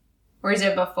 Or is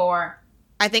it before?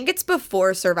 I think it's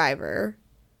before Survivor.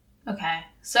 Okay.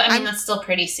 So, I mean, that's still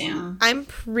pretty soon. I'm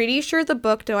pretty sure the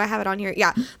book, do I have it on here?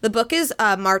 Yeah. The book is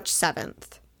March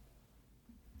 7th.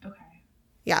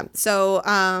 Yeah, so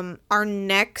our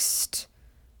next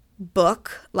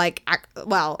book,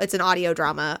 it's an audio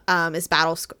drama, is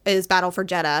Battle for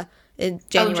Jedha in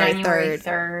January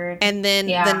 3rd. And then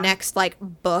the next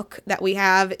book that we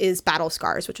have is Battle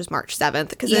Scars, which is March 7th.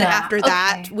 Because then after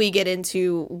that, we get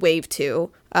into Wave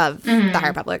 2 of the High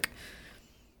Republic.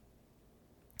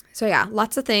 So yeah,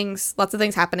 lots of things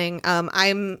happening.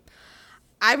 I'm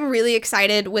really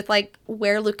excited with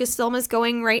where Lucasfilm is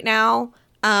going right now.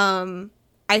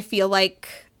 I feel like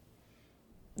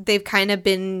they've kind of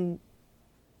been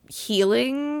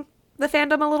healing the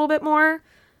fandom a little bit more,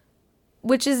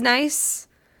 which is nice.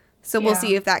 So we'll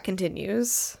see if that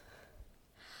continues.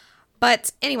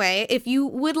 But anyway, if you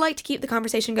would like to keep the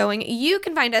conversation going, you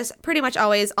can find us pretty much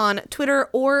always on Twitter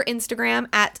or Instagram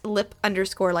at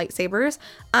 @lip_lightsabers.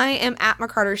 I am at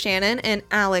McCarter Shannon, and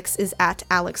Alex is at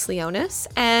Alex Leonis.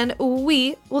 And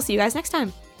we will see you guys next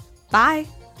time. Bye.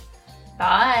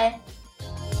 Bye.